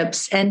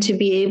friendships and to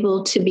be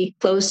able to be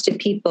close to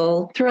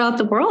people throughout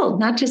the world,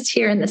 not just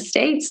here in the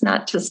States,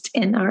 not just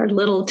in our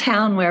little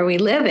town where we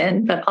live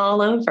in, but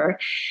all over.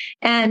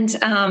 And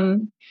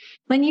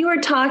when you were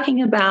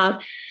talking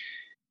about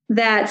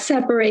that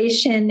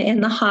separation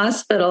in the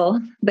hospital,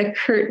 the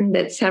curtain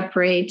that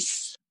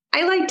separates,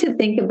 I like to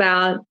think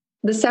about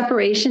the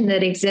separation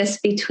that exists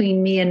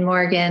between me and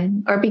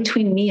Morgan, or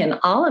between me and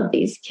all of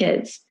these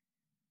kids,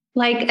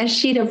 like a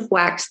sheet of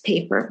wax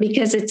paper,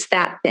 because it's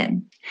that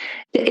thin.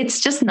 It's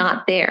just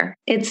not there.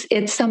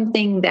 It's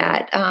something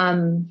that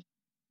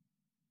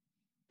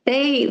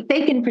they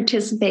can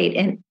participate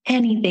in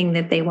anything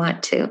that they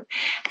want to.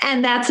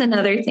 And that's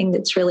another thing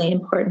that's really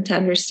important to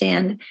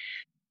understand.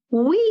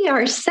 We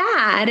are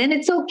sad, and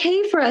it's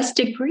okay for us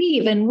to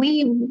grieve. And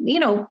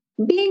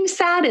being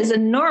sad is a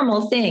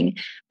normal thing,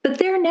 but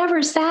they're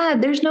never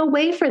sad. There's no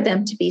way for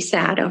them to be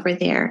sad over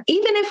there.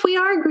 Even if we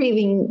are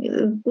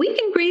grieving, we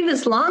can grieve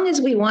as long as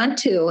we want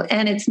to,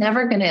 and it's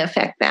never going to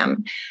affect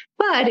them.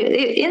 But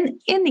in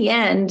the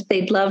end,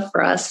 they'd love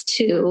for us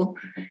to,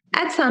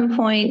 at some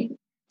point,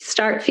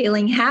 start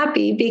feeling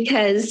happy,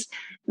 because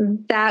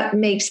that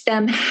makes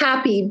them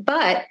happy,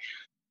 but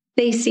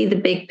they see the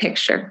big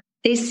picture.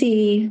 They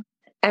see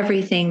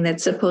everything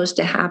that's supposed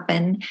to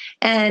happen.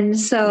 And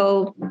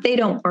so they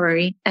don't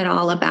worry at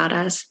all about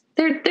us.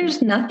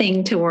 There's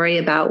nothing to worry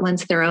about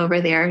once they're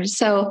over there.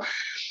 So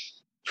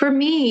for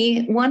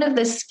me, one of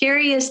the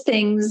scariest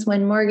things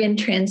when Morgan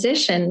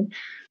transitioned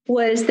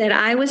was that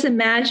I was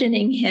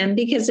imagining him,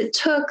 because it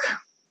took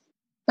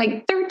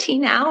like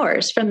 13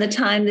 hours from the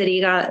time that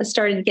he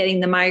started getting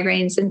the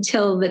migraines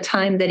until the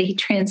time that he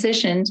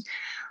transitioned.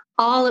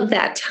 All of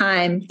that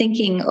time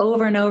thinking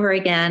over and over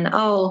again,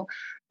 oh,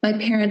 my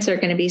parents are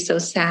going to be so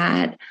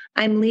sad.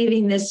 I'm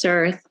leaving this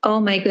earth. Oh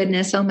my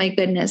goodness. Oh my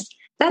goodness.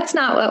 That's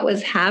not what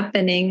was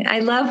happening. I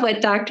love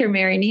what Dr.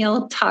 Mary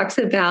Neal talks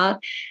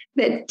about,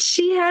 that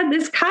she had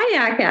this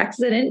kayak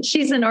accident.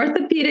 She's an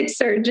orthopedic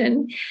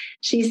surgeon.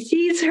 She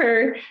sees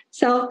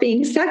herself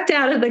being sucked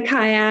out of the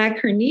kayak.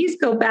 Her knees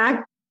go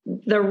back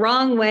the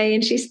wrong way.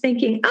 And she's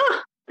thinking,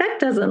 oh, that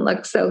doesn't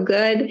look so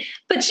good.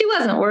 But she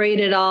wasn't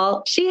worried at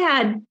all. She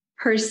had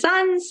her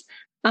sons.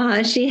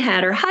 She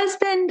had her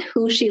husband,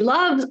 who she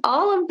loves,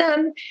 all of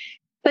them,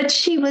 but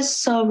she was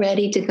so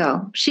ready to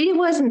go. She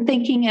wasn't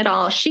thinking at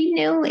all. She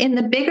knew in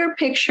the bigger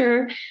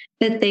picture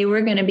that they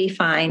were going to be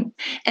fine.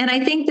 And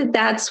I think that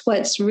that's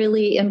what's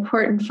really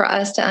important for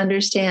us to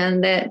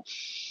understand, that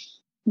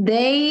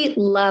they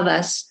love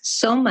us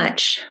so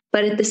much,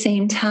 but at the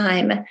same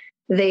time,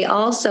 they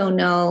also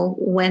know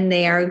when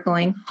they are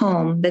going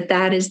home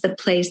that is the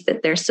place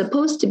that they're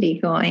supposed to be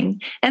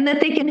going, and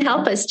that they can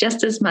help us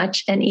just as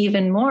much and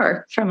even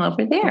more from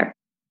over there.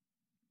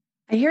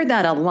 I hear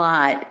that a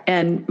lot.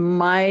 And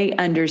my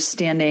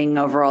understanding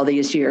over all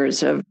these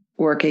years of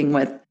working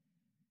with,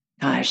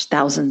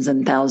 thousands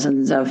and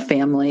thousands of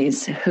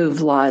families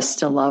who've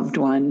lost a loved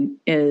one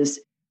is,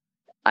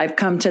 I've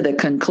come to the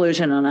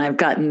conclusion, and I've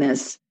gotten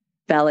this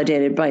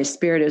validated by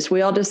spirit is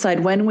we all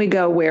decide when we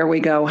go, where we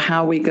go,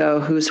 how we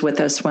go, who's with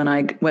us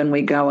when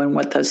we go, and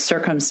what those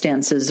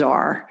circumstances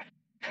are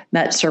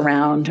that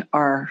surround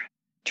our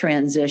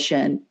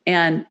transition.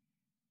 And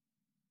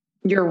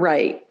you're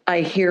right.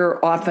 I hear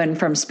often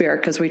from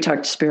spirit, because we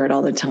talk to spirit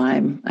all the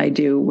time. I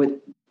do with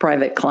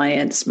private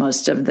clients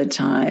most of the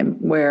time,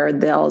 where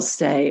they'll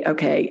say,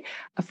 okay,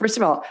 first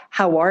of all,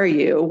 how are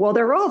you? Well,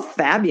 they're all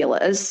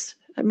fabulous.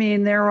 I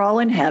mean, they're all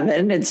in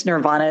heaven. It's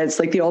nirvana. It's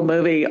like the old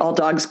movie, all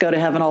dogs go to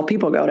heaven, all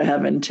people go to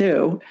heaven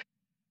too.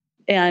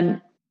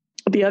 And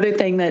the other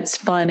thing that's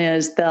fun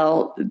is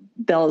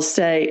they'll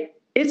say,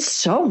 it's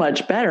so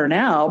much better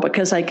now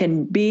because I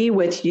can be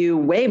with you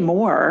way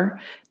more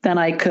than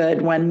I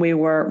could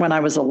when I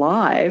was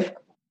alive,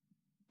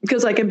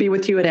 because I can be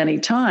with you at any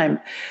time.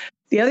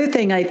 The other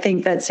thing I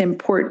think that's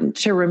important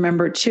to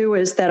remember too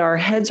is that our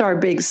heads are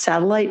big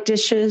satellite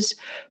dishes,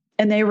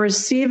 and they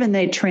receive and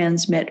they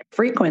transmit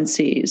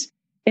frequencies.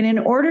 And in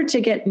order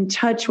to get in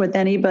touch with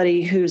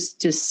anybody who's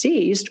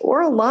deceased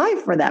or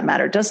alive for that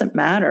matter, doesn't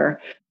matter.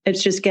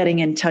 It's just getting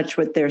in touch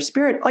with their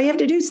spirit. All you have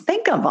to do is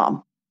think of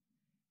them.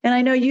 And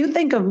I know you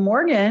think of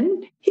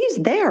Morgan, he's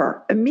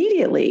there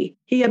immediately.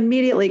 He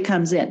immediately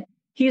comes in.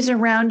 He's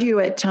around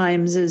you at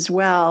times as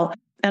well.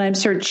 And I'm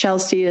sure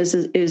Chelsea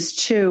is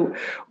too,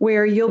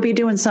 where you'll be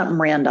doing something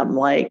random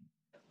like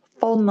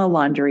folding the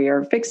laundry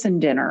or fixing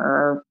dinner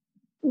or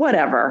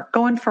whatever,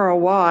 going for a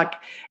walk,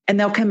 and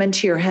they'll come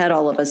into your head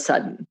all of a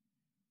sudden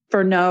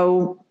for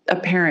no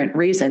apparent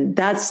reason.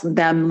 That's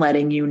them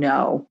letting you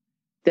know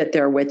that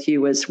they're with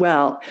you as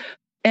well.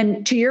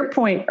 And to your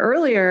point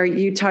earlier,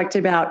 you talked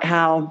about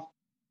how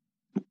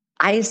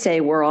I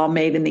say we're all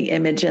made in the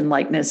image and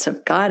likeness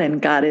of God,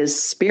 and God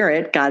is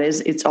spirit.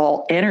 It's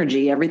all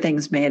energy.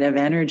 Everything's made of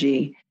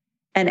energy.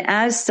 And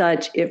as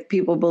such, if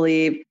people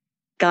believe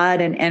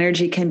God and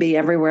energy can be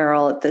everywhere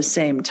all at the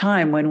same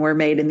time when we're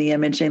made in the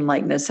image and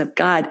likeness of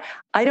God,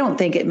 I don't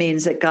think it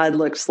means that God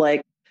looks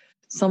like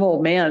some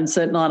old man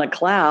sitting on a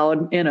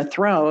cloud in a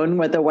throne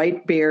with a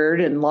white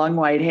beard and long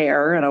white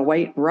hair and a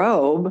white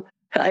robe.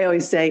 I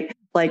always say,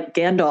 like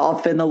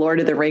Gandalf in the Lord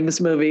of the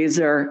Rings movies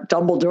or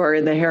Dumbledore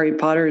in the Harry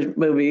Potter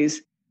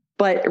movies,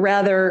 but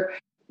rather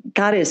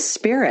God is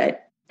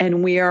spirit,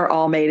 and we are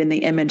all made in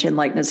the image and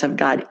likeness of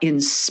God in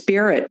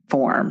spirit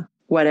form,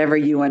 whatever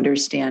you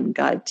understand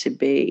God to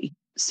be.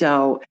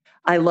 So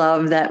I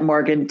love that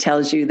Morgan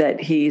tells you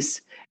that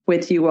he's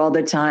with you all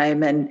the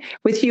time and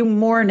with you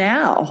more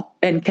now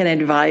and can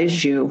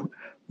advise you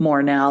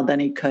more now than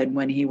he could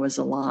when he was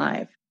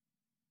alive.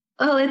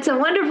 Oh, it's a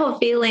wonderful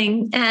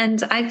feeling,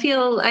 and I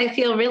feel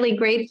really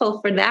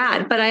grateful for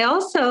that. But I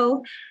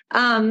also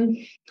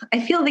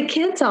I feel the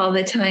kids all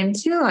the time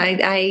too.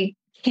 I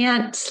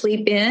can't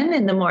sleep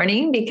in the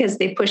morning because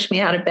they push me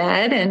out of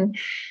bed, and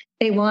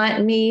they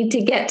want me to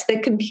get to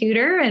the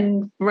computer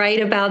and write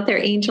about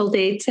their angel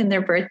dates and their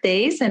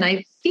birthdays. And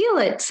I feel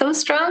it so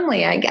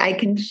strongly. I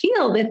can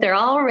feel that they're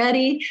all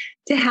ready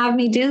to have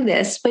me do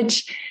this,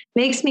 which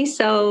makes me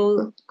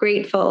so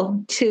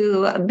grateful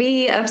to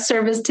be of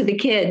service to the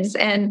kids.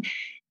 And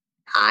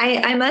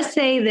I must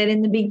say that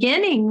in the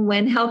beginning,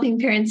 when Helping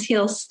Parents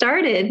Heal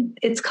started,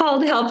 it's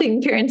called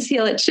Helping Parents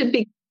Heal. It should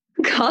be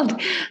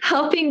called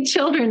Helping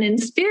Children in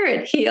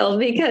Spirit Heal,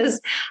 because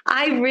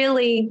I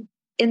really,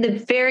 in the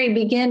very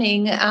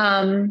beginning,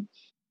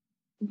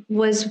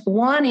 was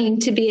wanting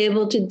to be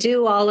able to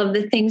do all of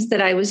the things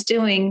that I was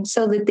doing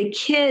so that the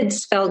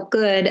kids felt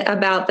good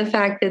about the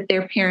fact that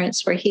their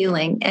parents were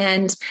healing.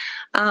 And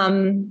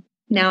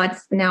now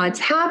it's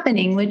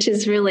happening, which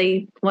is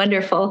really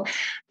wonderful.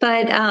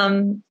 But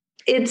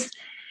it's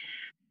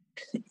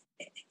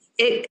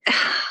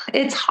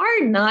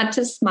hard not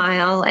to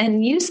smile,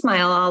 and you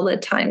smile all the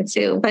time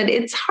too, but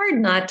it's hard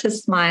not to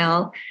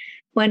smile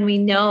when we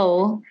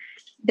know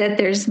that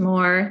there's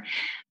more.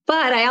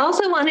 But I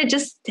also want to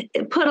just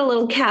put a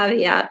little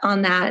caveat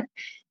on that.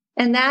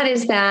 And that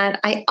is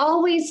that I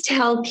always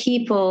tell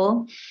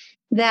people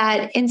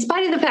that in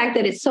spite of the fact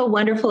that it's so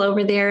wonderful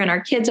over there and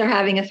our kids are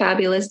having a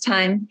fabulous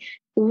time,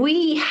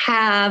 we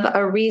have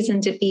a reason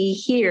to be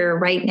here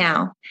right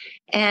now.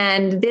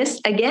 And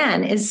this,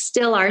 again, is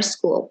still our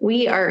school.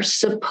 We are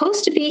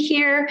supposed to be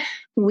here.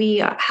 We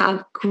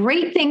have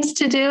great things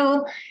to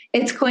do.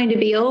 It's going to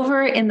be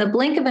over in the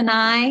blink of an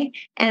eye,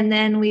 and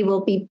then we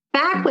will be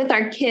back with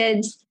our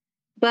kids.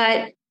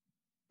 But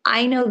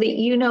I know that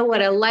you know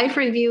what a life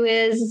review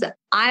is.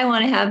 I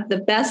want to have the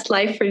best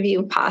life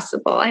review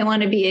possible. I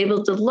want to be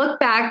able to look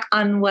back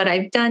on what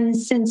I've done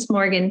since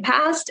Morgan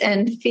passed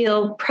and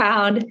feel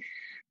proud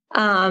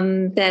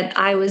that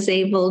I was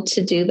able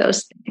to do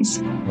those things.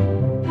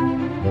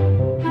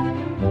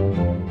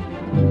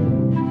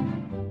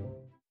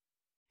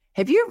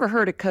 Have you ever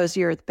heard of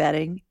Cozy Earth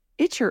bedding?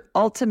 It's your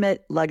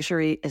ultimate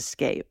luxury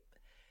escape.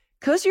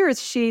 Cozy Earth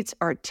sheets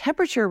are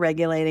temperature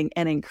regulating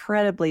and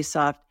incredibly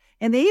soft,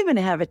 and they even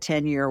have a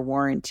 10-year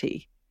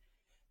warranty.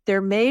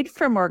 They're made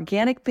from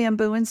organic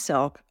bamboo and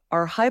silk,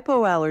 are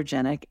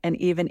hypoallergenic, and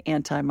even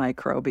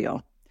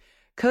antimicrobial.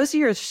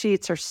 Cozy Earth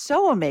sheets are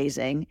so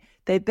amazing.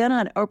 They've been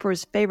on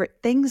Oprah's favorite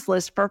things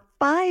list for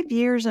 5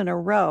 years in a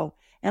row,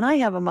 and I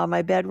have them on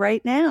my bed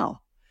right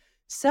now.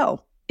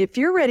 So if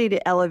you're ready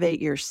to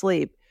elevate your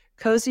sleep,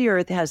 Cozy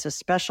Earth has a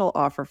special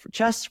offer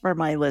just for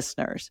my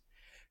listeners.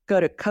 Go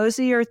to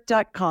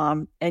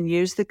cozyearth.com and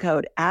use the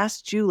code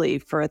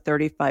AskJulie for a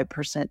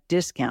 35%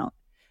 discount.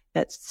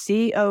 That's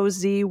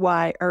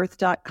COZY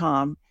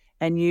earth.com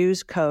and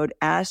use code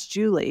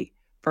AskJulie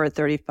for a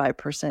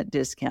 35%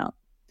 discount.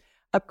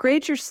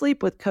 Upgrade your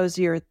sleep with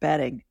Cozy Earth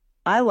bedding.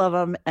 I love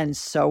them, and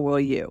so will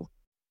you.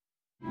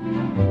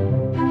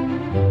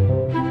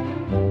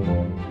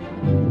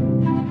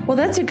 Well,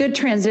 that's a good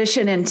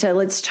transition into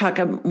let's talk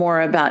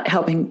more about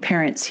helping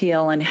parents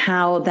heal and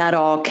how that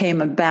all came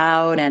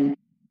about, and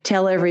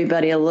tell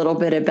everybody a little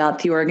bit about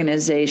the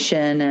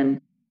organization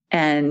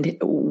and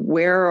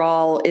where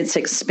all it's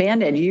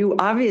expanded. You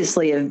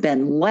obviously have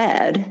been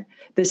led.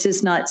 This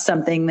is not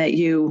something that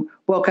you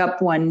woke up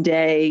one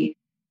day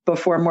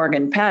before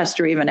Morgan passed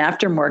or even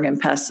after Morgan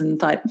passed and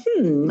thought,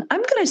 I'm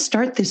going to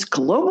start this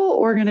global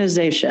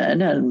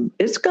organization and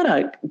it's going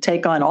to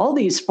take on all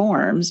these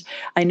forms.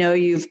 I know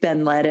you've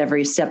been led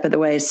every step of the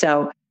way.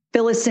 So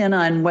fill us in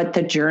on what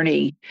the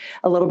journey,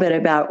 a little bit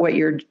about what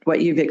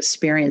you've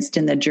experienced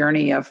in the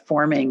journey of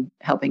forming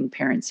Helping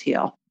Parents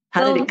Heal.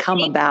 How did it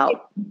come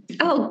about?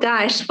 Oh,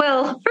 gosh.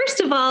 Well,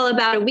 first of all,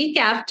 about a week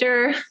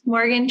after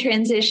Morgan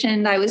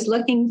transitioned, I was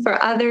looking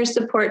for other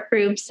support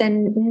groups,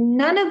 and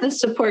none of the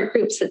support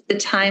groups at the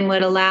time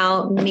would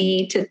allow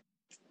me to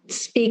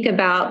speak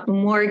about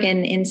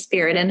Morgan in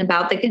spirit and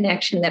about the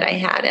connection that I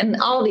had. And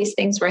all these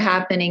things were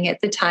happening at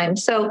the time.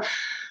 So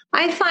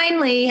I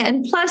finally,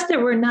 and plus there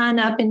were none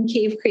up in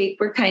Cave Creek.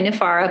 We're kind of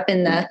far up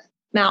in the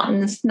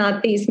mountains,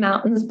 not these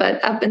mountains, but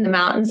up in the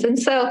mountains. And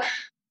so,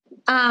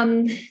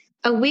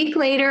 a week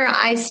later,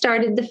 I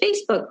started the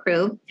Facebook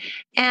group,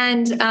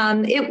 and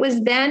it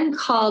was then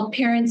called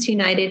Parents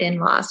United in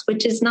Loss,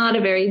 which is not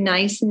a very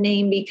nice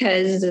name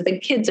because the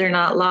kids are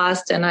not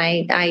lost, and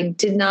I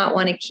did not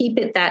want to keep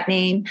it that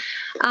name.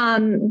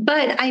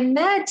 But I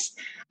met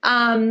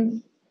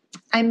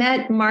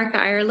Mark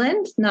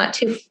Ireland not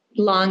too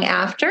long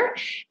after,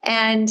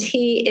 and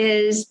he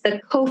is the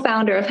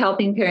co-founder of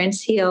Helping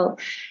Parents Heal,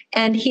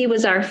 and he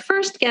was our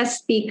first guest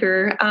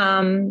speaker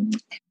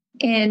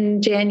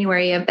in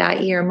January of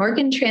that year.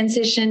 Morgan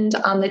transitioned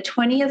on the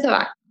 20th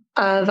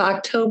of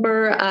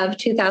October of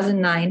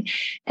 2009.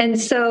 And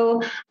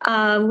so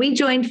we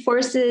joined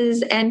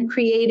forces and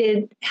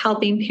created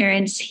Helping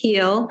Parents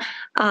Heal.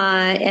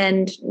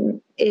 And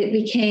it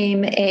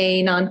became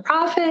a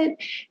nonprofit.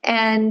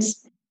 And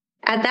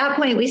at that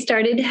point, we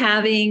started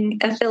having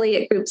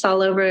affiliate groups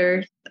all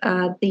over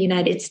the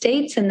United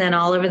States and then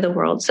all over the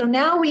world. So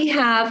now we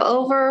have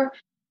over,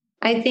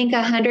 I think,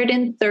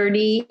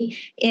 130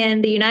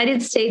 in the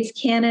United States,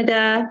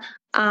 Canada,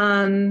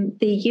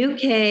 the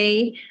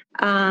UK,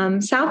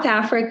 South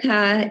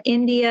Africa,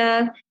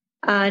 India,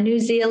 New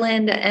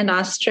Zealand, and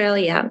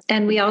Australia.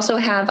 And we also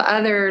have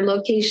other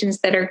locations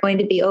that are going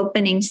to be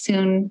opening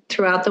soon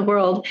throughout the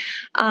world.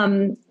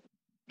 And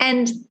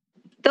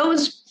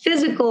those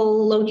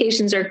physical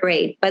locations are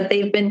great, but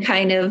they've been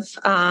kind of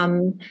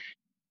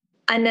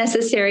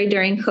unnecessary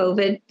during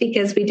COVID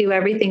because we do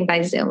everything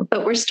by Zoom,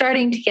 but we're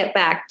starting to get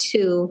back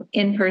to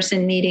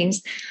in-person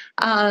meetings.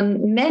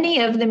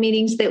 Many of the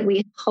meetings that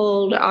we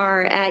hold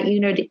are at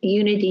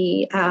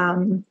Unity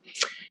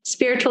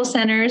spiritual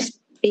centers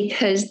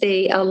because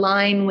they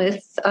align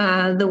with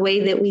the way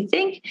that we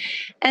think.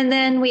 And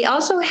then we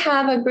also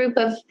have a group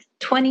of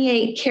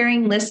 28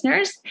 caring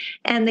listeners,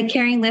 and the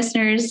caring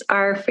listeners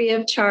are free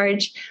of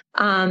charge.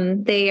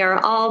 They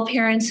are all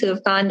parents who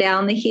have gone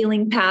down the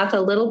healing path a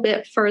little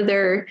bit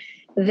further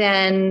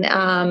than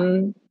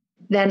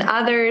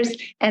others,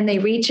 and they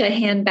reach a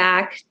hand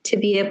back to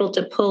be able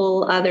to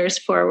pull others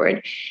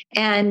forward.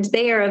 And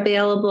they are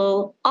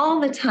available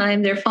all the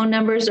time. Their phone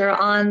numbers are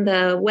on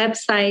the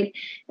website,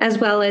 as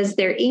well as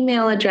their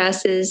email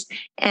addresses,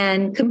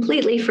 and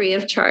completely free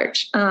of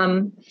charge.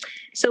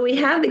 So we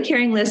have the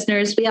caring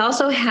listeners. We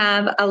also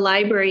have a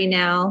library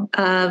now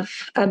of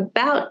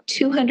about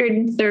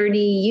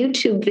 230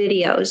 YouTube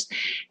videos.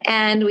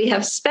 And we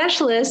have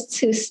specialists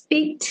who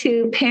speak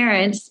to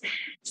parents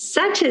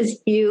such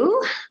as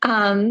you,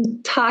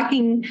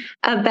 talking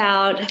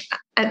about,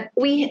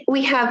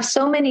 we have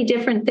so many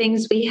different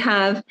things. We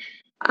have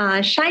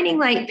Shining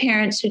Light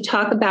parents who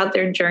talk about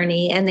their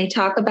journey, and they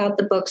talk about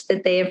the books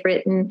that they have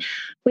written.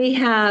 We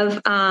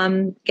have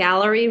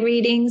gallery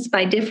readings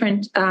by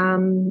different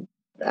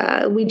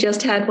we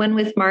just had one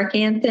with Mark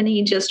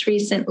Anthony just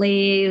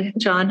recently,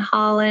 John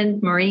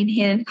Holland, Maureen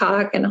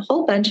Hancock, and a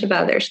whole bunch of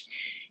others,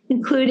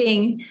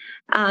 including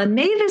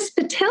Mavis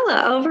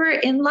Patilla over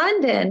in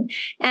London,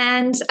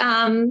 and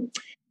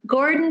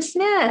Gordon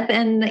Smith,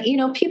 and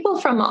people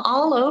from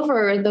all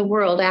over the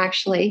world,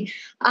 actually.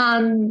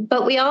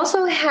 But we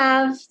also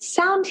have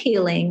sound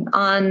healing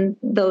on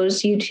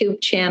those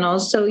YouTube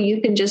channels, so you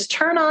can just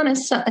turn on a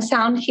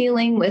sound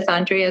healing with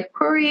Andrea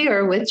Curry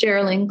or with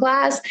Geraldine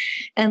Glass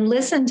and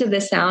listen to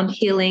the sound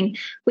healing.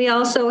 We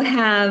also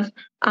have,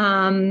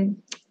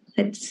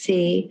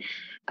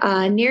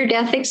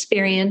 near-death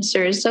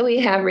experiencers. So we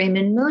have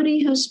Raymond Moody,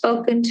 who's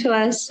spoken to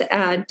us,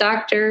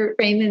 Dr.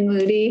 Raymond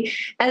Moody,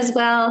 as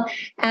well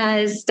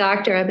as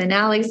Dr. Eben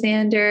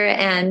Alexander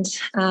and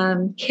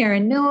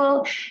Karen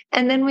Newell.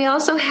 And then we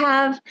also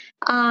have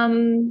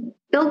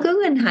Bill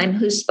Guggenheim,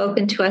 who's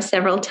spoken to us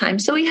several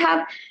times. So we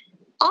have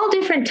all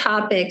different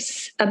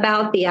topics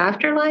about the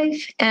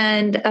afterlife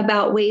and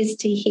about ways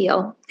to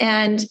heal.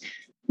 And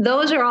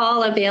those are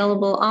all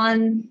available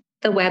on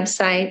the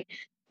website.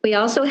 We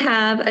also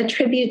have a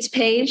tributes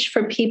page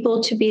for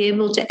people to be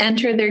able to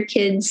enter their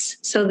kids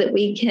so that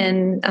we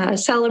can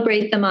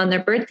celebrate them on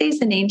their birthdays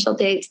and angel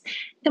dates.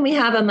 And we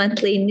have a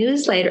monthly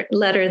newsletter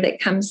that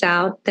comes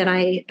out that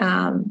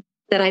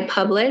I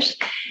publish,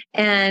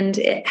 and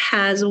it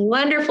has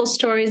wonderful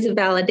stories of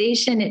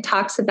validation. It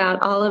talks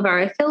about all of our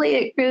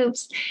affiliate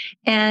groups,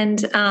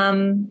 and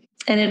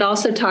it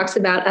also talks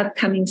about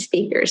upcoming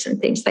speakers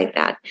and things like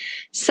that.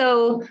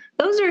 So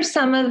those are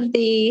some of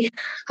the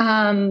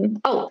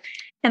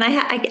and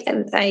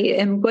I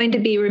am going to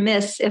be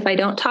remiss if I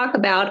don't talk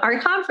about our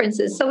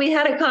conferences. So we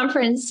had a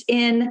conference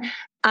in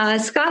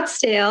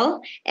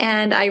Scottsdale,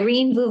 and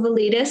Irene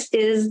Vouvalidis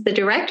is the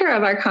director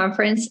of our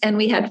conference, and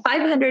we had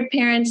 500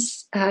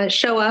 parents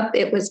show up.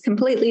 It was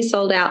completely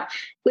sold out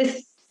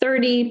with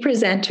 30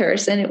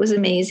 presenters, and it was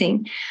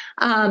amazing.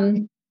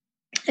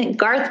 And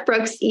Garth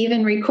Brooks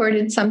even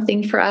recorded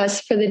something for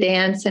us for the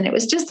dance, and it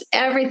was just,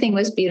 everything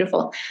was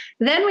beautiful.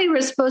 Then we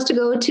were supposed to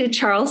go to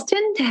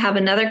Charleston to have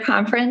another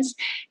conference,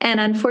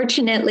 and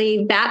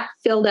unfortunately that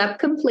filled up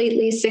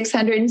completely,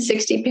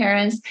 660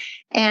 parents,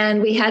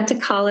 and we had to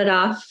call it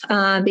off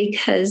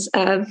because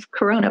of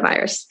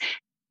coronavirus.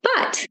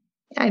 But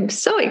I'm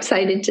so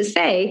excited to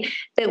say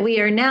that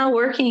we are now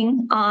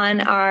working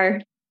on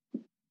our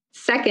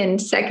second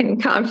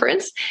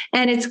conference,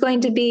 and it's going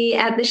to be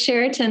at the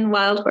Sheraton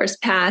Wild Horse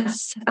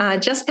Pass,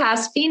 just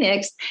past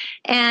Phoenix,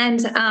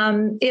 and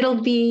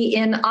it'll be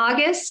in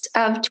August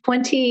of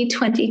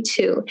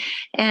 2022.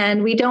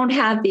 And we don't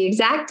have the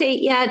exact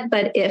date yet,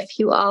 but if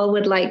you all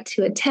would like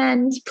to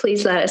attend,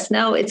 please let us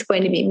know. It's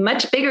going to be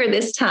much bigger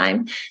this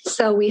time,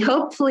 so we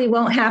hopefully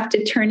won't have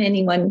to turn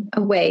anyone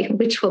away,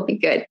 which will be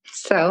good.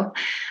 So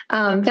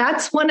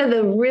that's one of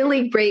the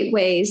really great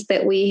ways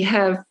that we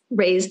have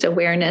raised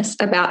awareness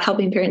about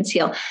helping parents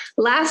heal.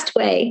 Last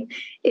way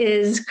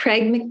is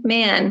Craig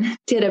McMahon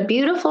did a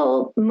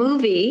beautiful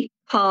movie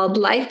called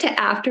Life to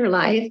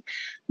Afterlife.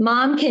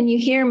 Mom, Can You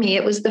Hear Me?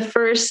 It was the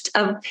first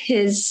of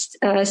his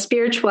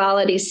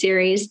spirituality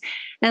series.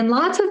 And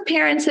lots of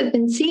parents have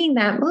been seeing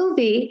that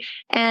movie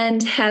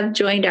and have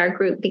joined our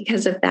group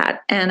because of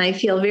that. And I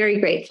feel very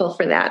grateful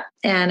for that.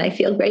 And I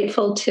feel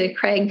grateful to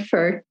Craig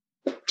for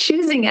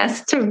choosing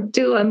us to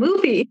do a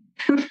movie.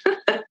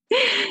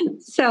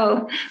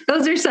 So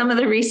those are some of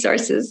the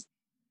resources.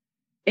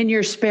 In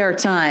your spare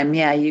time,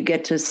 yeah, you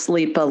get to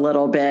sleep a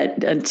little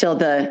bit until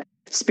the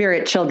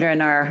spirit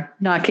children are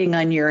knocking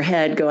on your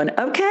head going,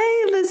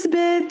 okay,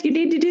 Elizabeth, you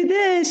need to do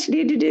this, you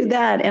need to do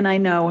that. And I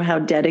know how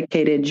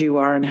dedicated you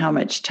are and how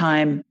much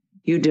time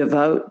you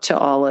devote to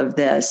all of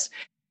this.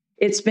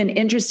 It's been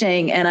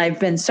interesting, and I've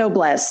been so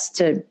blessed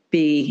to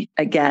be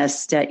a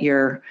guest at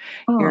your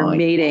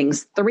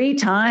meetings 3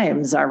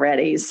 times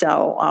already.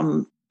 So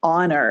I'm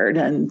honored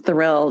and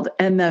thrilled.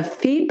 And the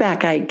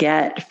feedback I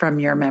get from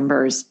your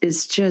members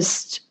is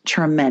just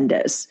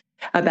tremendous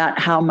about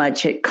how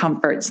much it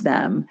comforts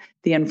them,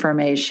 the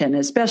information,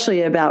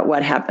 especially about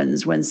what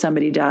happens when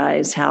somebody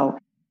dies, how,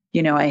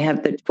 I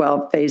have the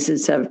 12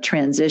 phases of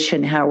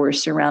transition, how we're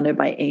surrounded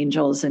by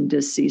angels and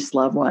deceased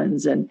loved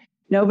ones, and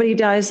nobody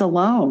dies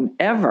alone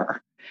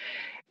ever.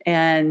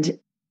 And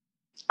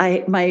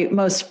my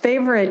most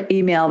favorite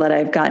email that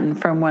I've gotten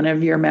from one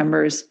of your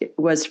members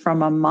was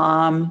from a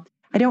mom.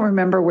 I don't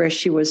remember where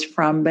she was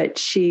from, but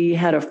she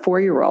had a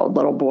 4-year-old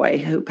little boy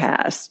who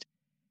passed.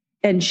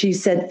 And she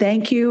said,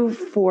 thank you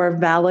for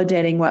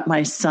validating what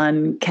my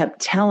son kept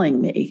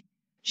telling me.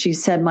 She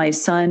said, my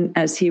son,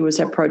 as he was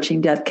approaching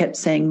death, kept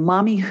saying,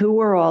 Mommy, who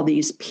are all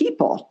these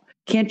people?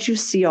 Can't you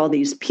see all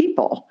these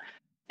people?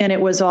 And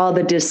it was all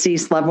the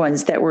deceased loved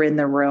ones that were in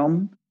the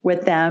room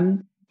with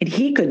them. And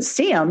he could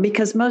see them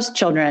because most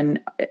children,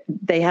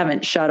 they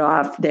haven't shut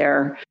off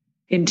their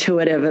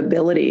intuitive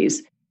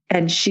abilities.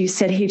 And she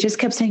said, he just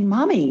kept saying,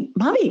 Mommy,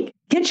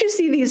 can't you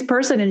see these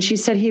person? And she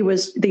said he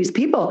was these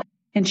people.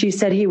 And she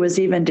said he was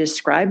even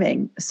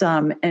describing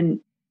some. And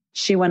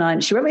she went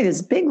on, she wrote me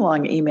this big,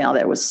 long email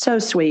that was so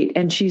sweet.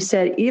 And she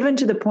said, even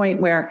to the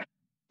point where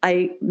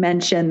I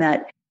mentioned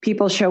that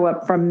people show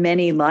up from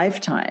many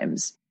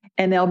lifetimes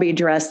and they'll be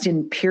dressed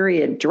in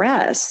period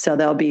dress. So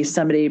there'll be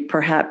somebody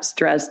perhaps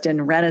dressed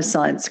in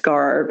Renaissance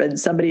garb and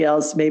somebody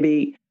else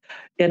maybe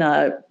in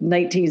a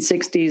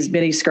 1960s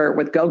miniskirt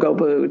with go-go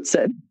boots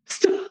and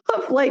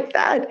stuff like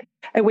that.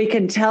 And we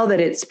can tell that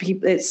it's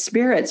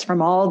spirits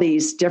from all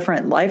these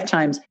different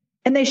lifetimes.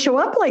 And they show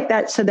up like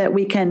that so that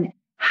we can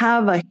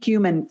have a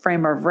human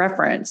frame of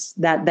reference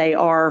that they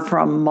are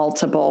from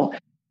multiple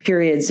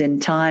periods in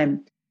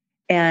time.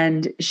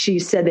 And she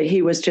said that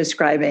he was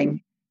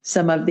describing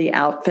some of the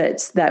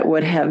outfits that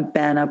would have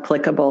been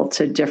applicable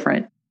to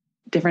different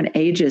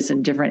ages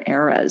and different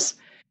eras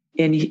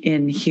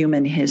in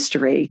human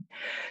history.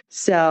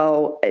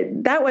 So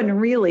that one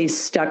really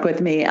stuck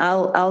with me.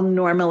 I'll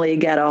normally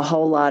get a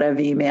whole lot of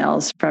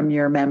emails from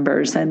your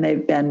members, and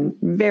they've been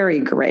very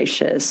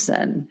gracious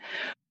and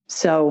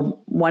so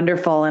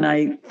wonderful. And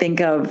I think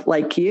of,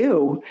 like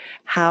you,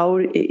 how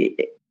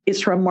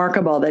it's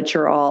remarkable that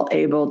you're all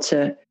able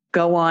to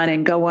go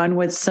on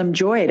with some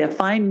joy, to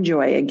find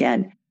joy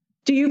again.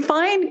 Do you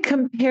find,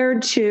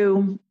 compared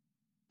to,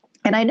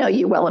 and I know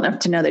you well enough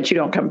to know that you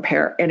don't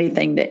compare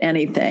anything to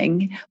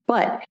anything,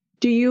 but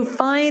do you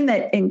find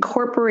that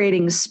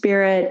incorporating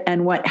spirit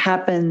and what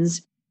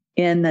happens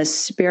in the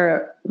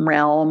spirit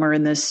realm or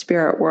in the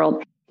spirit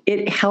world,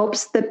 it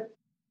helps the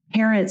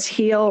parents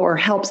heal or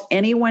helps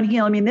anyone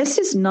heal? I mean, this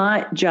is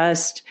not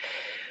just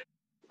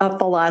a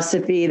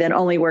philosophy that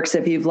only works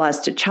if you've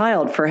lost a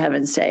child, for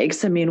heaven's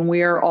sakes. I mean,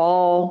 we're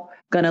all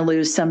going to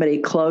lose somebody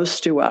close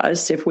to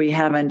us if we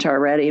haven't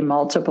already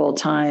multiple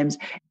times.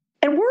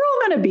 And we're all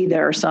going to be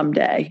there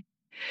someday.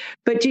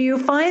 But do you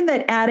find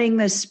that adding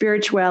the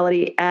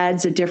spirituality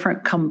adds a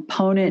different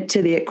component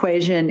to the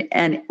equation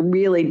and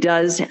really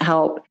does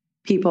help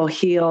people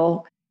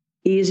heal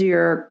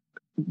easier,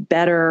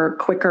 better,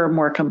 quicker,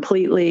 more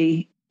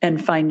completely,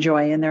 and find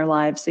joy in their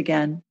lives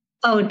again?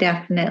 Oh,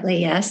 definitely.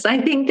 Yes.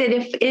 I think that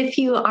if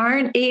you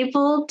aren't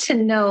able to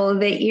know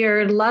that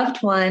your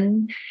loved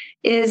one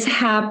is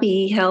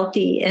happy,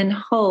 healthy, and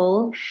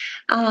whole,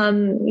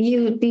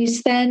 you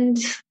spend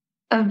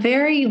a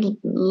very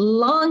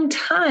long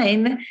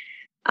time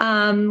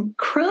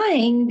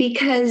crying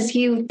because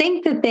you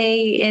think that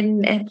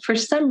and for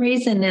some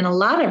reason, in a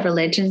lot of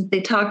religions,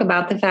 they talk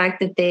about the fact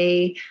that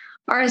they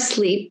are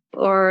asleep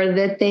or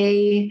that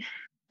they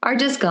are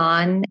just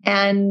gone.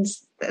 And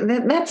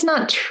that's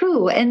not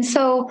true. And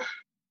so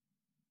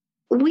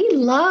we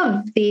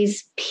love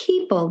these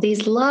people,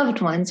 these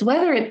loved ones,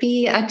 whether it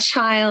be a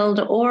child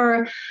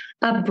or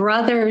a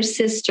brother or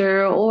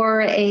sister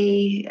or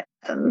a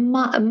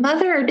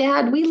mother or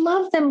dad. We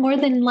love them more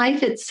than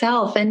life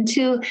itself. And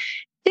to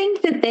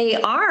think that they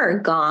are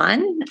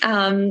gone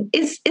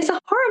is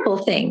a horrible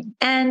thing.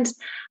 And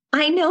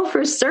I know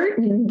for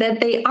certain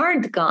that they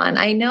aren't gone.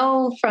 I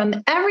know from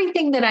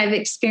everything that I've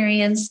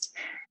experienced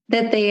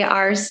that they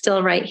are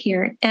still right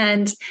here.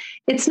 And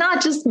it's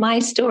not just my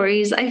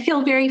stories. I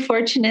feel very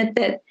fortunate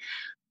that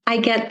I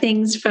get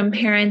things from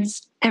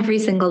parents every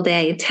single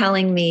day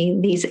telling me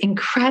these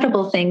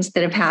incredible things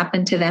that have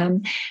happened to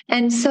them.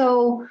 And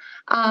so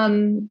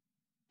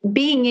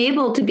being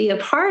able to be a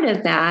part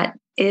of that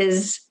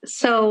is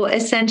so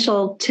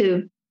essential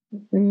to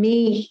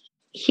me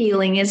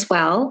healing as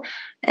well.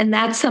 And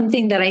that's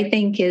something that I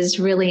think is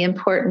really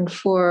important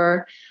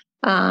for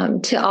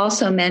to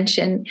also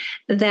mention,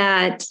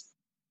 that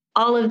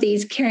all of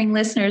these caring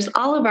listeners,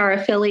 all of our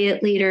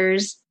affiliate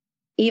leaders,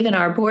 even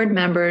our board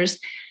members,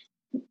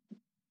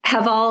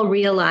 have all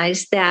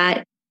realized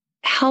that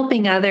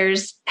helping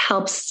others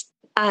helps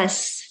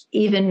us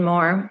even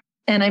more.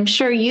 And I'm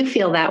sure you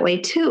feel that way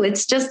too.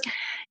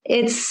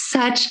 It's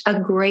such a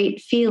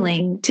great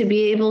feeling to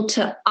be able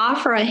to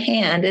offer a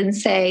hand and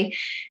say,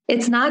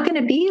 it's not going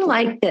to be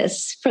like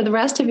this for the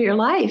rest of your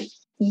life.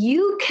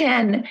 You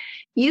can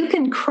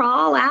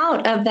crawl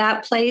out of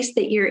that place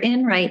that you're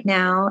in right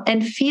now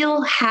and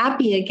feel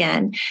happy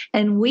again.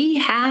 And we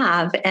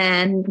have,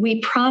 and we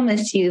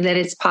promise you that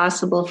it's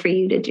possible for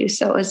you to do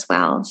so as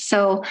well.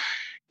 So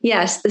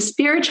yes, the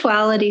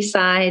spirituality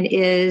side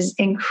is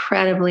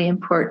incredibly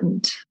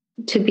important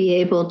to be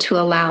able to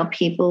allow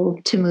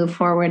people to move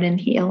forward and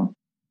heal.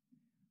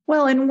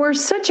 Well, and we're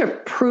such a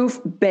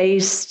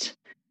proof-based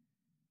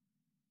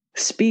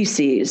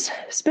species,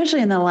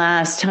 especially in the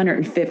last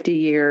 150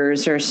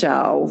 years or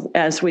so,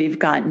 as we've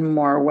gotten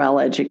more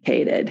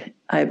well-educated.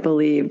 I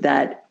believe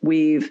that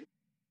we've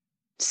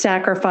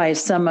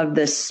sacrificed some of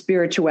the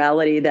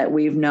spirituality that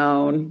we've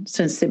known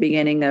since the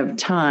beginning of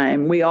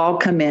time. We all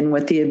come in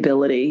with the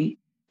ability,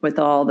 with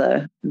all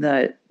the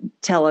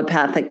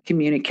telepathic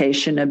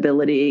communication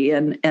ability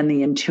and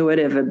the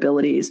intuitive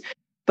abilities.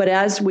 But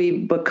as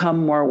we've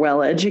become more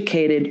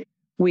well-educated,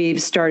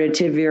 we've started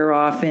to veer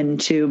off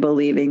into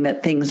believing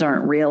that things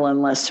aren't real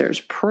unless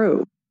there's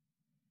proof.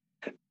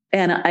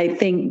 And I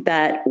think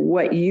that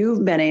what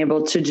you've been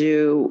able to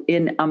do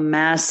in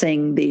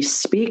amassing these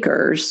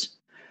speakers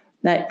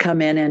that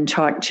come in and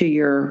talk to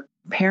your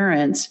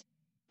parents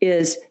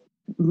is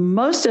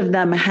most of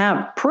them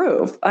have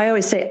proof. I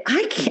always say,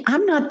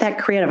 I'm not that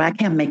creative. I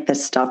can't make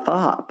this stuff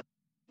up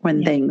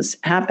when things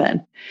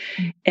happen.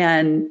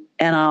 And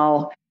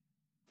I'll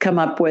come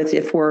up with,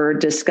 if we're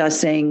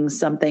discussing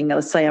something,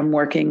 let's say I'm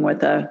working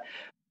with a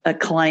a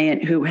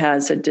client who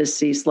has a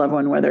deceased loved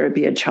one, whether it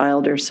be a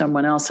child or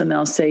someone else, and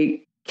they'll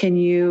say, can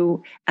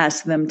you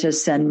ask them to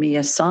send me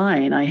a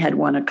sign? I had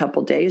one a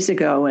couple days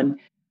ago, and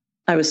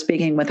I was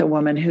speaking with a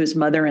woman whose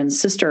mother and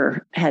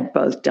sister had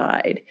both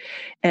died.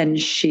 And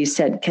she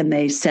said, can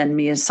they send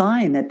me a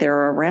sign that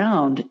they're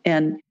around?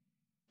 And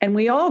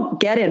we all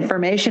get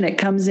information. It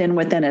comes in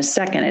within a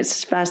second. It's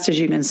as fast as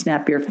you can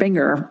snap your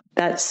finger.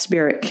 That's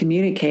spirit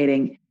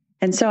communicating.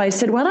 And so I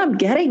said, what I'm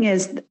getting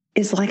is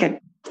like a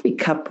coffee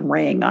cup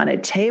ring on a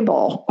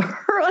table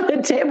or on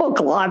a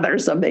tablecloth or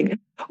something,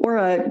 or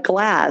a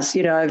glass.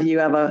 If you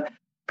have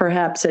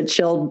perhaps a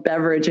chilled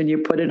beverage and you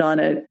put it on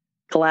a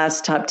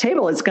glass top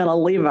table, it's going to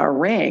leave a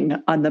ring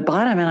on the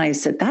bottom. And I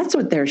said, that's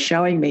what they're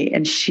showing me.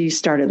 And she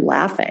started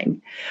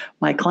laughing,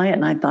 my client.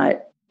 And I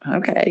thought,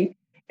 okay.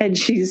 And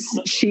she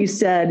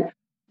said,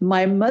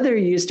 my mother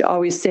used to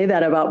always say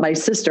that about my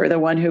sister, the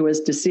one who was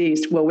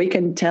deceased. Well, we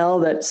can tell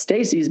that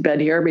Stacy's been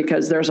here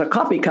because there's a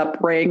coffee cup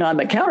ring on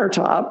the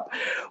countertop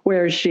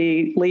where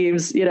she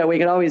leaves, we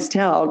can always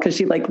tell because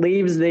she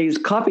leaves these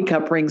coffee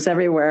cup rings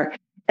everywhere.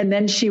 And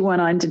then she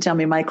went on to tell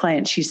me, my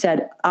client, she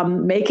said,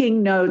 I'm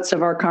making notes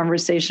of our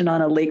conversation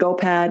on a legal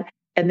pad,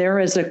 and there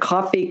is a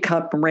coffee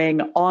cup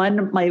ring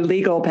on my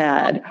legal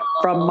pad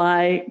from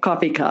my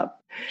coffee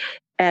cup.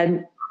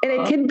 And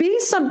it can be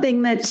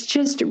something that's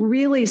just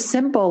really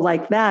simple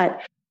like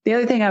that. The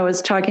other thing, I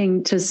was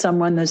talking to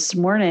someone this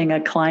morning,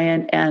 a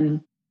client,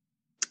 and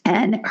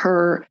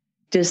her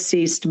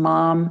deceased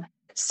mom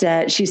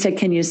said,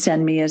 can you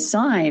send me a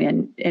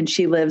sign? And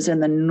she lives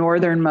in the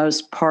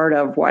northernmost part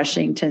of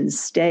Washington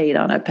State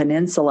on a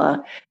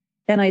peninsula.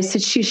 And I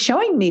said, she's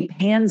showing me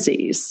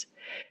pansies.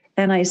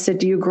 And I said,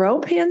 do you grow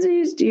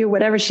pansies? Do you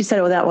whatever? She said,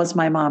 oh, that was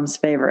my mom's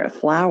favorite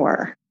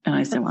flower. And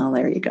I said, well,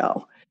 there you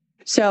go.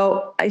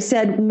 So I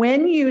said,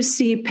 when you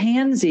see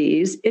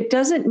pansies, it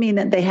doesn't mean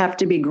that they have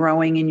to be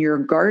growing in your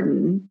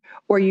garden,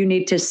 or you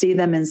need to see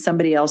them in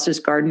somebody else's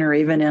garden, or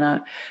even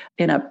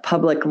in a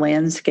public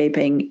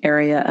landscaping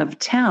area of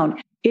town.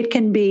 It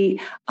can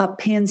be a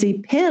pansy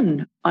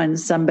pin on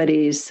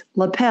somebody's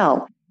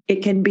lapel. It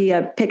can be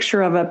a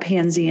picture of a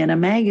pansy in a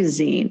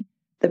magazine,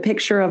 the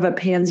picture of a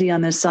pansy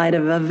on the side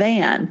of a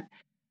van.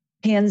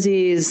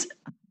 Pansies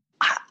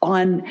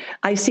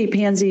I see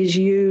pansies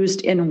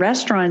used in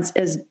restaurants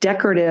as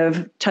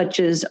decorative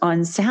touches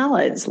on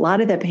salads. A lot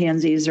of the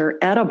pansies are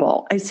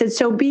edible. I said,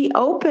 so be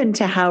open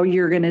to how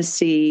you're going to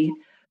see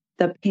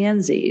the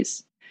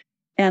pansies.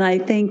 And I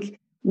think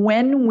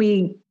when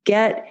we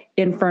get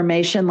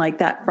information like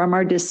that from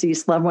our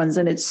deceased loved ones,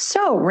 and it's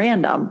so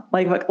random,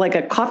 like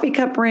a coffee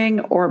cup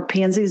ring or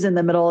pansies in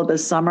the middle of the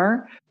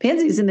summer,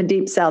 pansies in the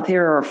deep South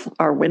here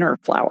are winter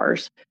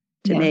flowers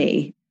to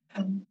me.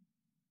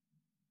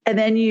 And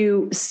then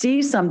you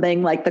see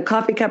something like the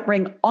coffee cup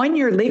ring on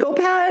your legal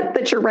pad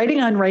that you're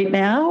writing on right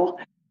now.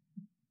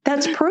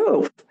 That's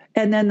proof.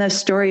 And then the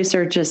stories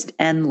are just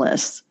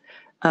endless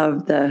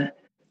and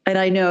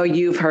I know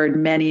you've heard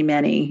many,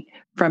 many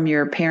from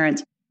your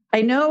parents.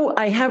 I know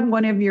I have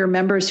one of your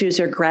members who's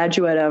a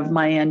graduate of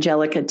my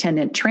angelic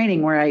attendant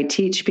training, where I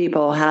teach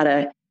people how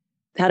to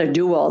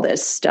do all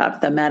this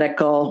stuff, the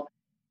medical,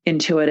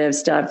 intuitive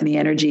stuff, and the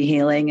energy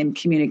healing, and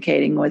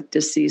communicating with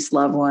deceased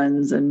loved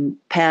ones and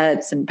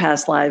pets and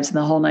past lives and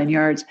the whole nine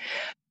yards.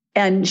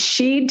 And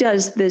she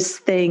does this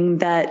thing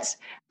that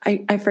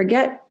I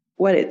forget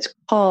what it's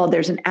called.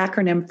 There's an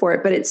acronym for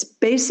it, but it's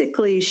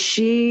basically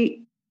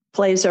she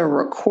plays a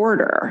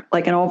recorder,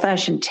 like an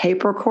old-fashioned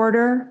tape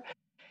recorder,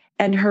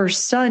 and her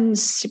son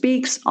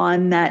speaks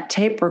on that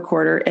tape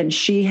recorder, and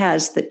she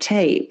has the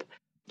tape.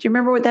 Do you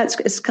remember what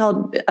it's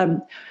called?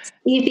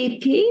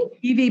 EVP?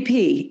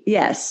 EVP,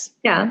 yes.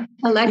 Yeah,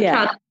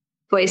 electronic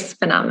voice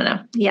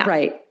phenomena. Yeah.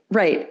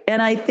 Right.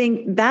 And I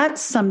think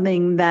that's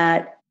something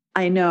that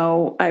I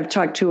know I've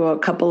talked to a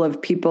couple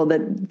of people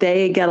that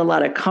they get a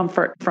lot of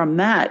comfort from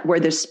that, where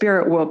the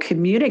spirit will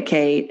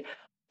communicate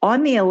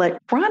on the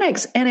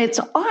electronics and it's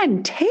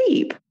on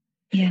tape.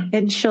 Yeah.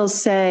 And she'll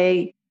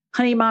say,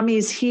 honey,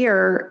 mommy's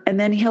here. And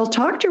then he'll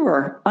talk to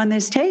her on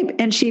this tape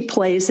and she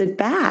plays it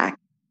back.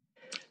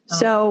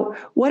 So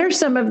what are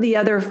some of the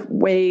other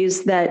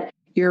ways that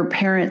your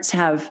parents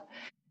have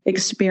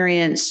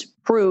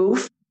experienced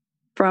proof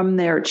from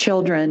their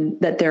children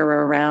that they're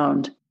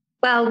around?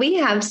 Well, we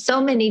have so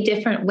many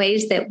different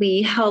ways that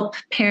we help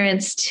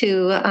parents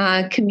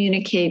to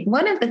communicate.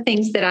 One of the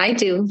things that I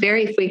do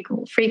very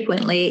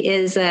frequently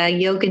is a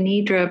yoga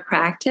nidra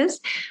practice,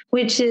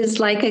 which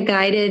is like a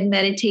guided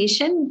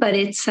meditation, but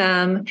it's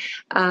the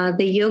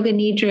yoga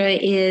nidra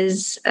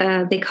is,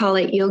 they call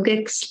it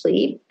yogic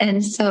sleep.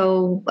 And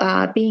so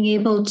being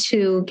able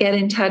to get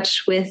in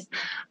touch with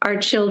our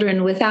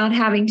children without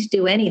having to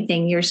do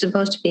anything, you're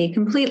supposed to be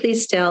completely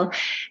still.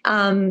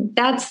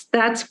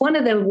 That's one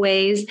of the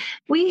ways.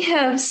 We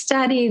have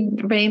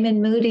studied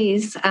Raymond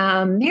Moody's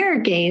mirror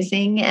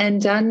gazing and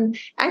done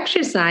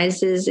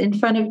exercises in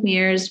front of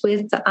mirrors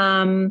with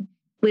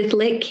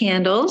lit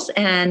candles,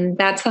 and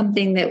that's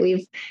something that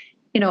we've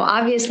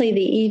Obviously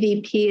the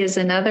EVP is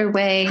another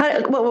way.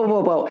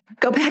 Whoa.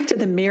 Go back to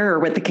the mirror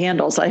with the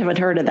candles. I haven't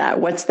heard of that.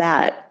 What's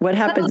that? What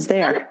happens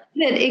there?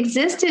 It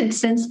existed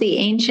since the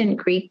ancient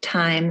Greek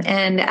time.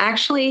 And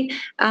actually,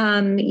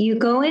 you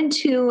go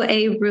into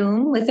a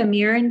room with a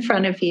mirror in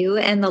front of you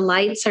and the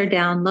lights are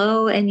down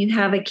low and you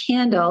have a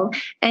candle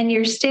and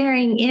you're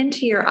staring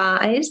into your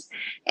eyes.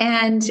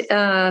 And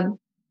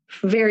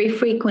very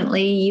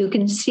frequently, you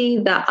can see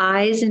the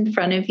eyes in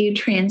front of you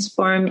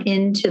transform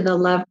into the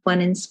loved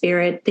one in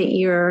spirit that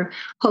you're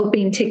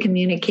hoping to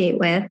communicate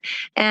with.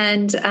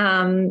 And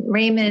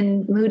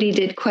Raymond Moody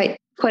did quite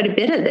a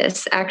bit of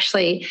this,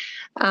 actually,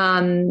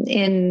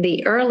 in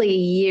the early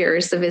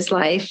years of his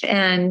life.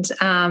 And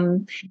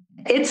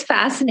it's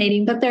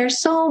fascinating, but there are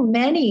so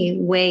many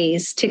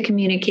ways to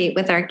communicate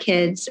with our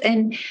kids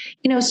and,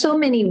 so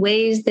many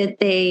ways that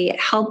they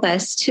help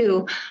us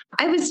too.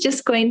 I was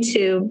just going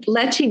to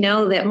let you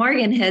know that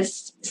Morgan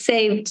has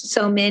saved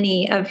so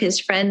many of his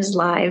friends'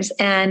 lives.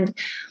 And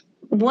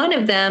one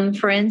of them,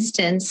 for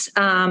instance,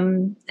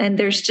 and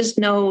there's just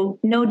no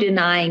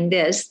denying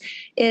this,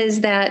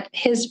 is that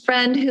his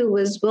friend who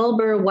was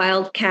Wilbur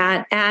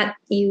Wildcat at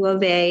U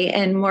of A,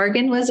 and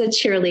Morgan was a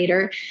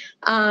cheerleader,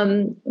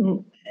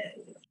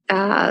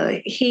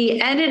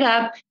 he ended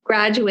up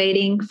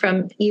graduating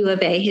from U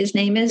of A. His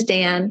name is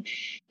Dan.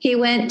 He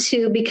went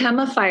to become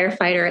a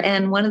firefighter,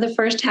 and one of the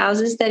first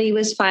houses that he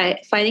was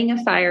fighting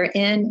a fire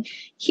in,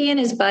 he and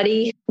his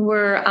buddy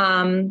were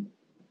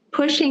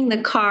pushing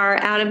the car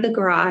out of the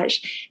garage,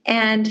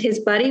 and his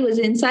buddy was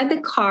inside the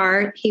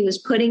car. He was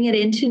putting it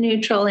into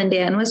neutral, and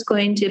Dan was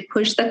going to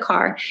push the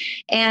car.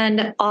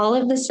 And all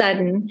of a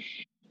sudden,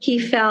 he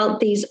felt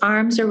these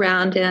arms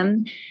around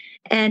him,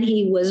 and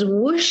he was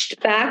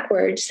whooshed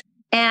backwards.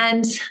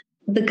 And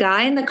the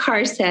guy in the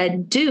car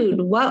said,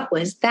 "Dude, what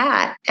was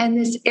that?" And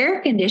this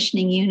air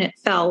conditioning unit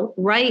fell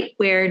right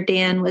where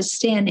Dan was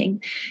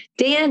standing.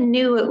 Dan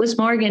knew it was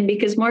Morgan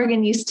because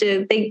Morgan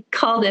they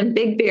called him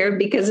Big Bear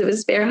because of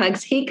his bear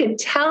hugs. He could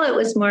tell it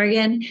was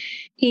Morgan.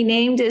 He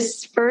named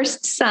his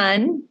first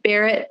son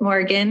Barrett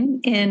Morgan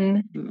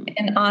in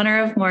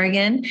honor of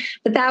Morgan.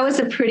 But that was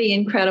a pretty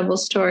incredible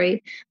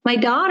story. My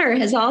daughter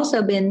has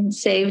also been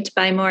saved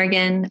by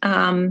Morgan,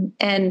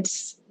 and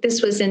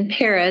this was in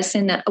Paris,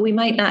 and we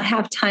might not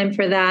have time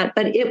for that,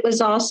 but it was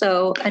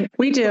also...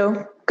 We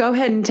do. Go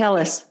ahead and tell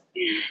us.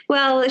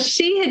 Well,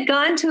 she had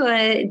gone to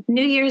a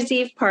New Year's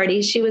Eve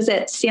party. She was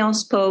at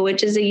Sciences Po,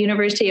 which is a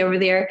university over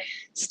there,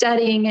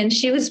 studying, and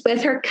she was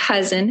with her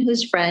cousin,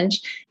 who's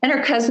French, and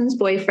her cousin's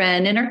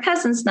boyfriend, and her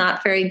cousin's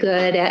not very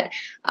good at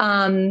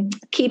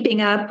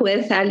keeping up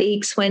with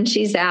Alix when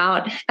she's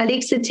out.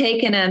 Alix had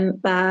taken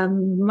a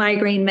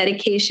migraine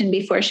medication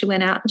before she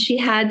went out, and she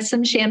had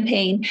some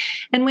champagne,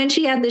 and when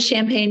she had the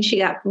champagne, she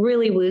got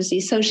really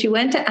woozy, so she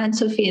went to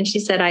Anne-Sophie, and she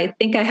said, "I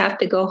think I have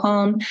to go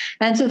home."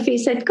 Anne-Sophie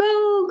said, go,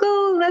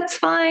 that's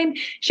fine.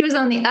 She was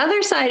on the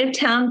other side of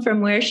town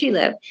from where she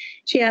lived.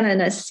 She had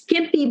on a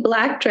skimpy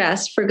black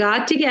dress,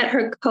 forgot to get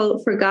her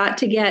coat, forgot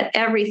to get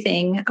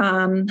everything,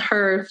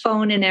 her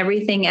phone and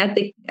everything at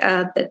the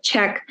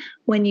check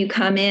when you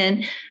come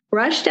in,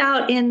 rushed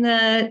out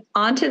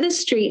onto the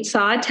street,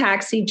 saw a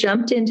taxi,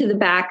 jumped into the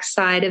back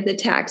side of the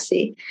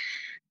taxi.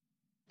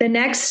 The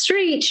next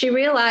street, she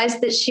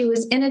realized that she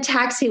was in a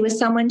taxi with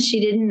someone she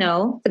didn't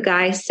know, the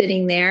guy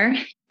sitting there.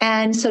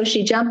 And so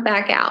she jumped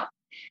back out.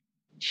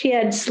 She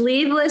had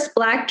sleeveless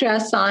black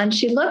dress on.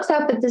 She looks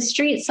up at the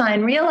street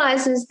sign,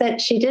 realizes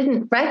that she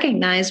didn't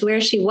recognize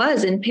where she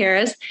was in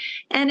Paris,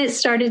 and it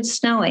started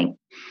snowing.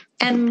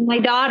 And my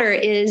daughter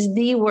is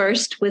the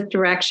worst with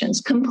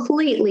directions,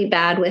 completely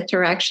bad with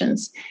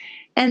directions.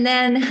 And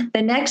then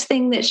the next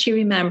thing that she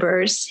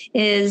remembers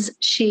is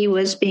she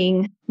was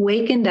being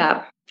wakened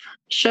up,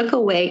 shook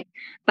awake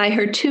by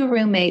her two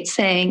roommates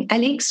saying,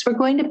 "Alix, we're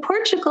going to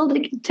Portugal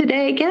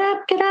today. Get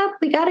up.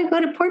 We got to go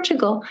to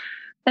Portugal."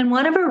 And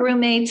one of her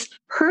roommates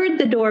heard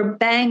the door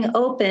bang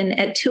open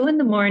at 2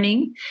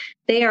 a.m.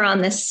 They are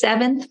on the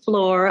 7th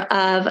floor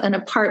of an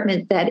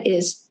apartment that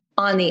is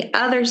on the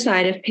other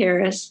side of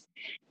Paris.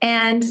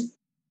 And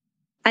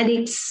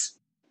Alix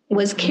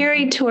was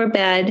carried to her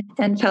bed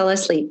and fell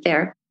asleep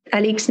there.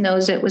 Alix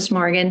knows it was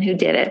Morgan who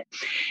did it.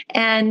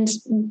 And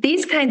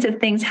these kinds of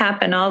things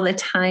happen all the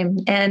time.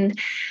 And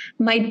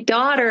my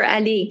daughter,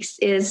 Alix,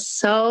 is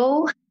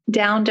so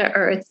down to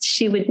earth.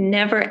 She would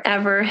never,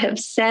 ever have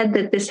said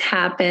that this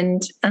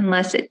happened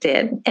unless it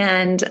did.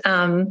 And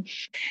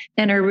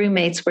her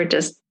roommates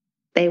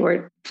they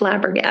were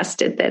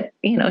flabbergasted that,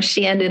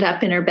 she ended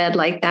up in her bed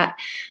like that.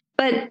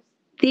 But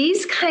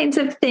these kinds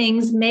of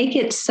things make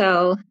it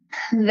so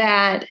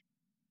that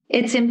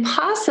it's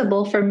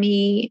impossible for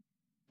me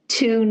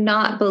to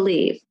not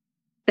believe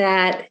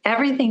that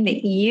everything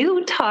that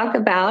you talk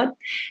about,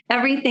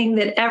 everything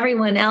that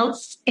everyone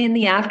else in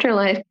the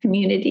afterlife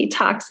community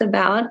talks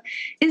about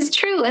is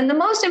true. And the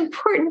most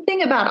important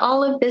thing about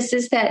all of this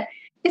is that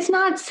it's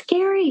not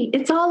scary.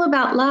 It's all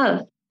about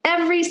love.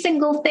 Every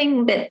single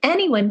thing that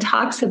anyone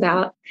talks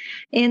about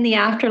in the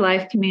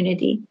afterlife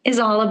community is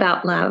all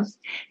about love.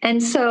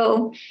 And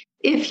so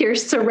if you're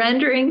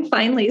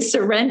finally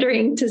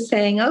surrendering to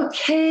saying,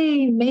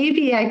 okay,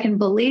 maybe I can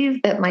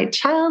believe that my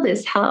child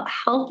is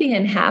healthy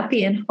and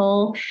happy and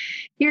whole,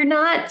 you're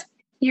not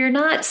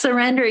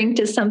surrendering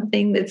to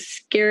something that's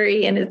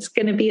scary and it's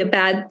going to be a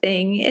bad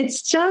thing.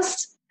 It's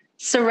just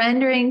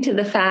surrendering to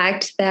the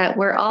fact that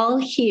we're all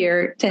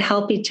here to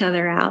help each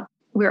other out.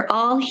 We're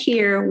all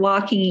here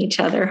walking each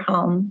other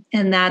home.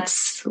 And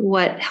that's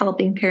what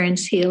Helping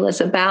Parents Heal is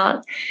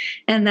about.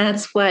 And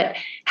that's what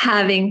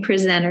having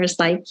presenters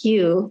like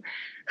you,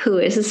 who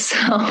is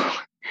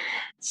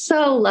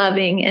so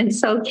loving and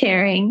so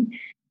caring,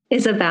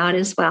 is about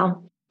as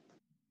well.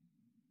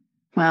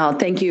 Well,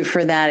 thank you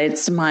for that.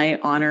 It's my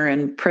honor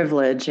and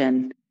privilege,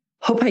 and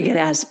hope I get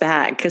asked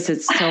back because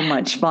it's so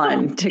much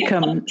fun to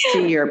come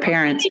see your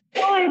parents.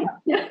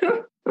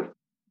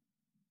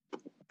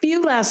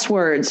 Few last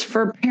words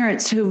for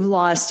parents who've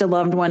lost a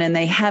loved one and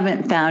they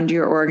haven't found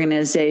your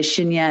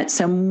organization yet.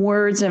 Some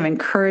words of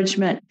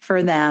encouragement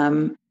for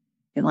them.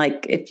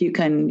 Like if you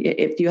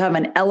have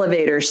an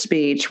elevator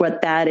speech,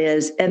 what that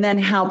is, and then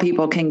how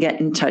people can get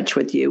in touch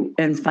with you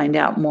and find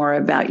out more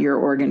about your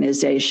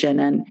organization.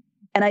 And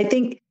I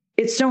think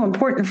it's so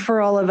important for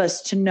all of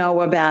us to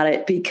know about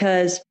it,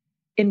 because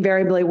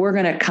invariably we're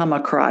going to come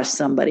across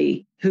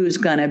somebody who's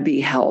going to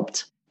be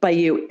helped by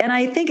you. And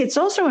I think it's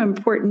also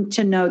important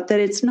to note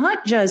that it's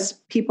not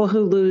just people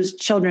who lose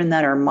children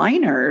that are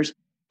minors.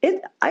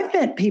 I've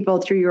met people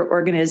through your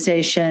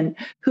organization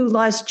who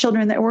lost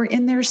children that were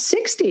in their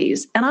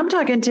 60s, and I'm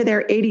talking to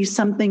their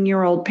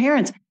 80-something-year-old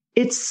parents.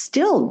 It's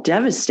still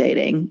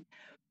devastating,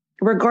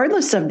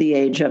 regardless of the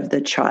age of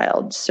the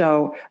child.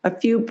 So a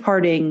few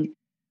parting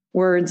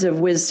words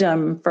of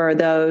wisdom for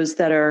those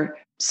that are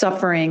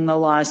suffering the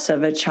loss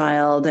of a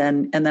child,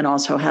 and then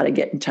also how to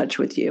get in touch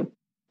with you.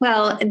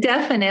 Well,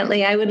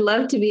 definitely. I would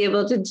love to be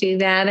able to do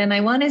that. And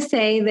I want to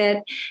say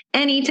that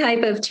any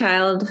type of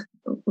child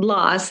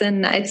loss,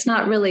 and it's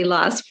not really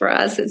loss for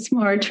us, it's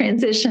more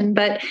transition,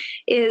 but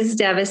is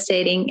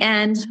devastating.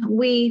 And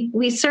we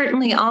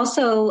certainly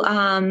also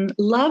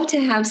love to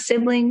have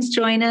siblings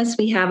join us.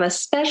 We have a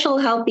special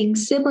Helping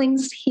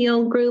Siblings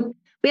Heal group.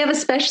 We have a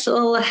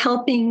special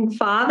Helping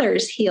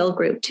Fathers Heal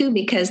group too,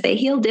 because they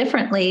heal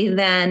differently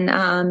than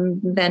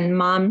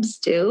moms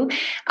do.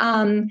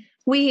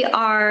 We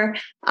are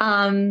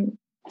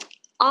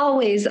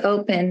always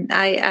open.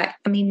 I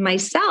mean,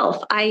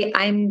 myself,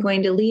 I'm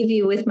going to leave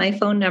you with my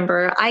phone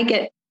number. I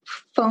get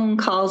phone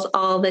calls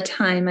all the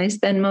time. I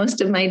spend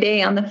most of my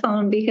day on the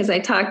phone because I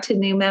talk to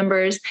new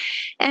members.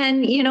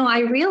 And, I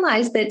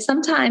realize that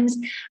sometimes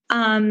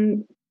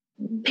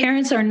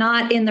parents are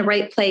not in the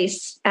right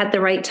place at the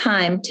right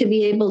time to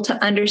be able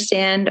to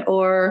understand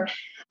or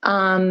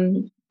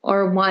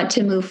want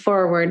to move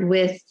forward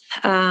with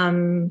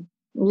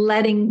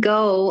letting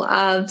go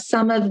of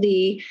some of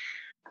the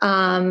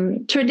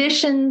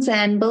traditions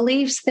and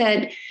beliefs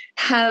that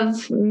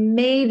have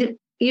made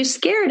you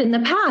scared in the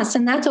past,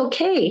 and that's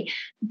okay.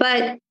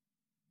 But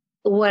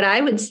what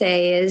I would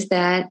say is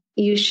that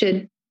you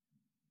should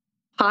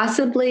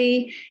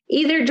possibly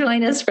either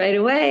join us right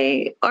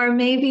away or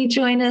maybe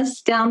join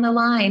us down the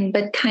line,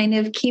 but kind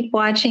of keep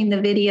watching the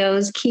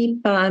videos, keep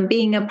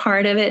being a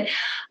part of it.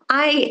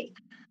 I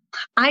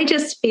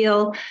just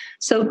feel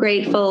so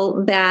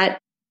grateful that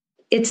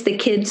it's the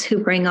kids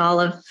who bring all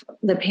of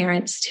the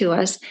parents to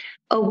us.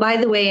 Oh, by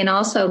the way, and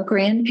also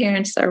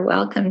grandparents are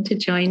welcome to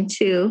join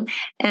too.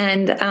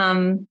 And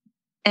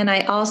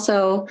I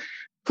also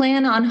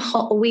plan on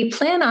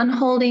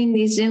holding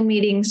these Zoom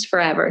meetings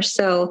forever.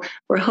 So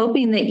we're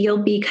hoping that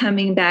you'll be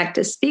coming back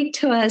to speak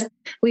to us.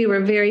 We were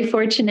very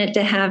fortunate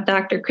to have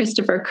Dr.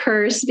 Christopher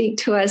Kerr speak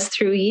to us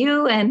through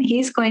you, and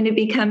he's going to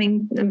be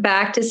coming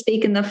back to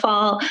speak in the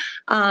fall.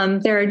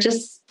 There are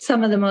just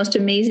some of the most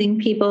amazing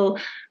people.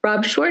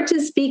 Rob Schwartz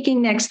is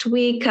speaking next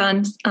week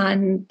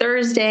on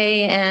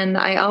Thursday, and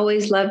I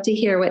always love to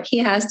hear what he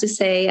has to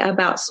say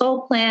about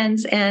soul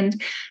plans. And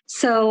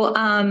so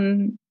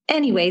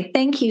anyway,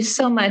 thank you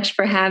so much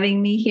for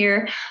having me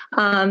here.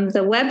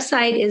 The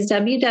website is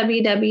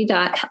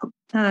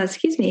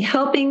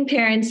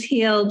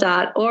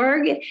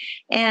helpingparentsheal.org.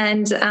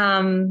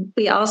 And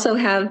we also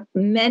have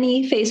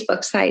many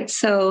Facebook sites.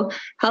 So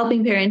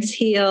Helping Parents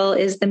Heal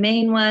is the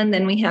main one.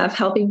 Then we have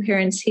Helping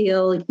Parents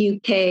Heal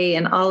UK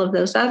and all of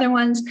those other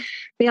ones.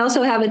 We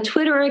also have a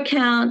Twitter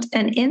account,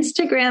 an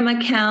Instagram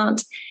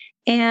account,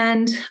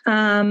 and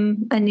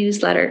a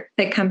newsletter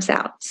that comes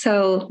out.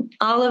 So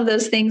all of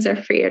those things are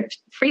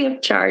free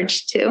of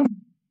charge too.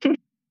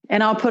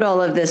 And I'll put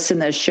all of this in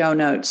the show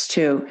notes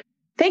too.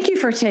 Thank you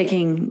for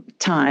taking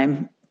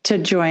time to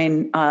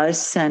join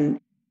us and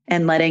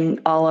letting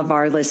all of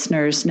my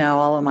listeners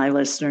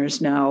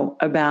know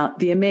about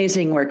the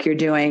amazing work you're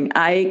doing.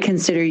 I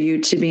consider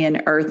you to be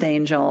an earth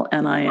angel,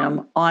 and I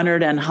am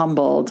honored and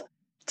humbled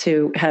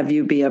to have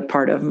you be a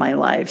part of my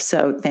life.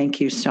 So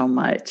thank you so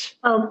much.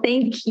 Oh,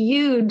 thank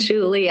you,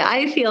 Julie.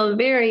 I feel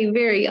very,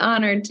 very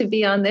honored to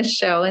be on this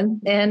show,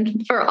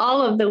 and for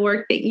all of the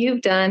work that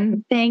you've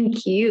done.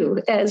 Thank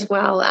you as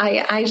well.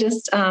 I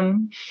just,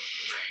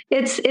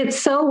 It's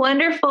so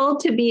wonderful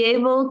to be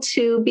able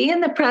to be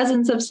in the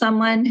presence of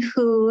someone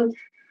who,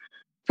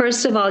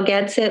 first of all,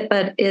 gets it,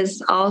 but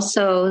is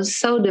also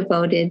so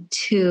devoted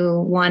to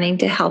wanting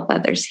to help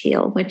others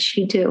heal, which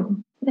you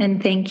do.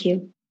 And thank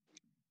you.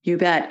 You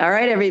bet. All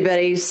right,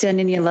 everybody,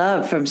 sending you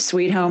love from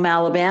Sweet Home,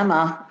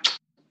 Alabama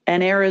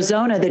and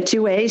Arizona, the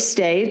 2A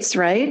states,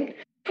 right?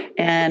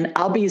 And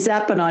I'll be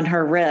zapping on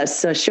her wrist,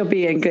 so she'll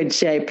be in good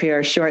shape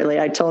here shortly.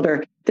 I told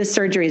her this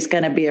surgery is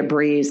going to be a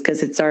breeze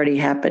because it's already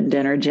happened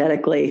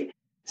energetically.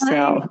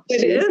 So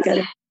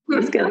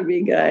it's going to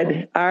be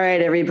good. All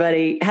right,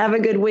 everybody, have a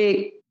good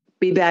week.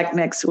 Be back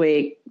next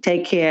week.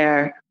 Take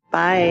care.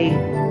 Bye.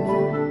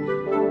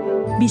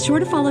 Be sure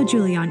to follow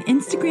Julie on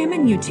Instagram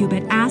and YouTube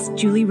at Ask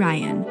Julie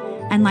Ryan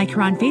and like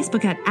her on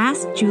Facebook at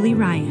Ask Julie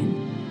Ryan.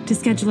 To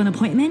schedule an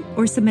appointment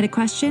or submit a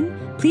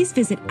question, please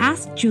visit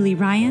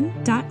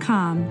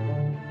AskJulieRyan.com.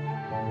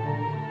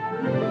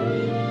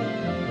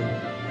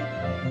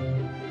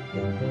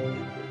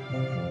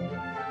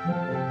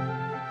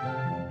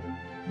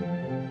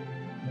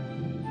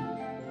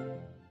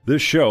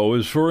 This show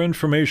is for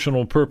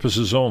informational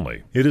purposes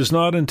only. It is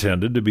not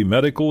intended to be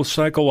medical,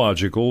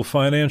 psychological,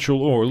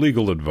 financial, or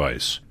legal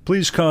advice.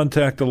 Please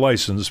contact a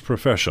licensed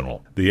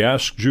professional. The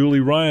Ask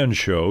Julie Ryan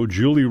Show,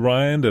 Julie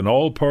Ryan and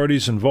all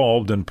parties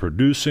involved in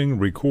producing,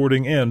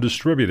 recording, and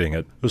distributing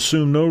it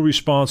assume no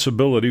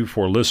responsibility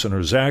for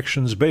listeners'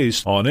 actions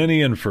based on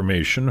any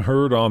information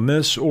heard on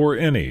this or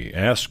any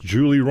Ask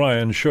Julie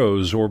Ryan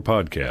shows or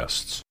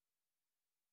podcasts.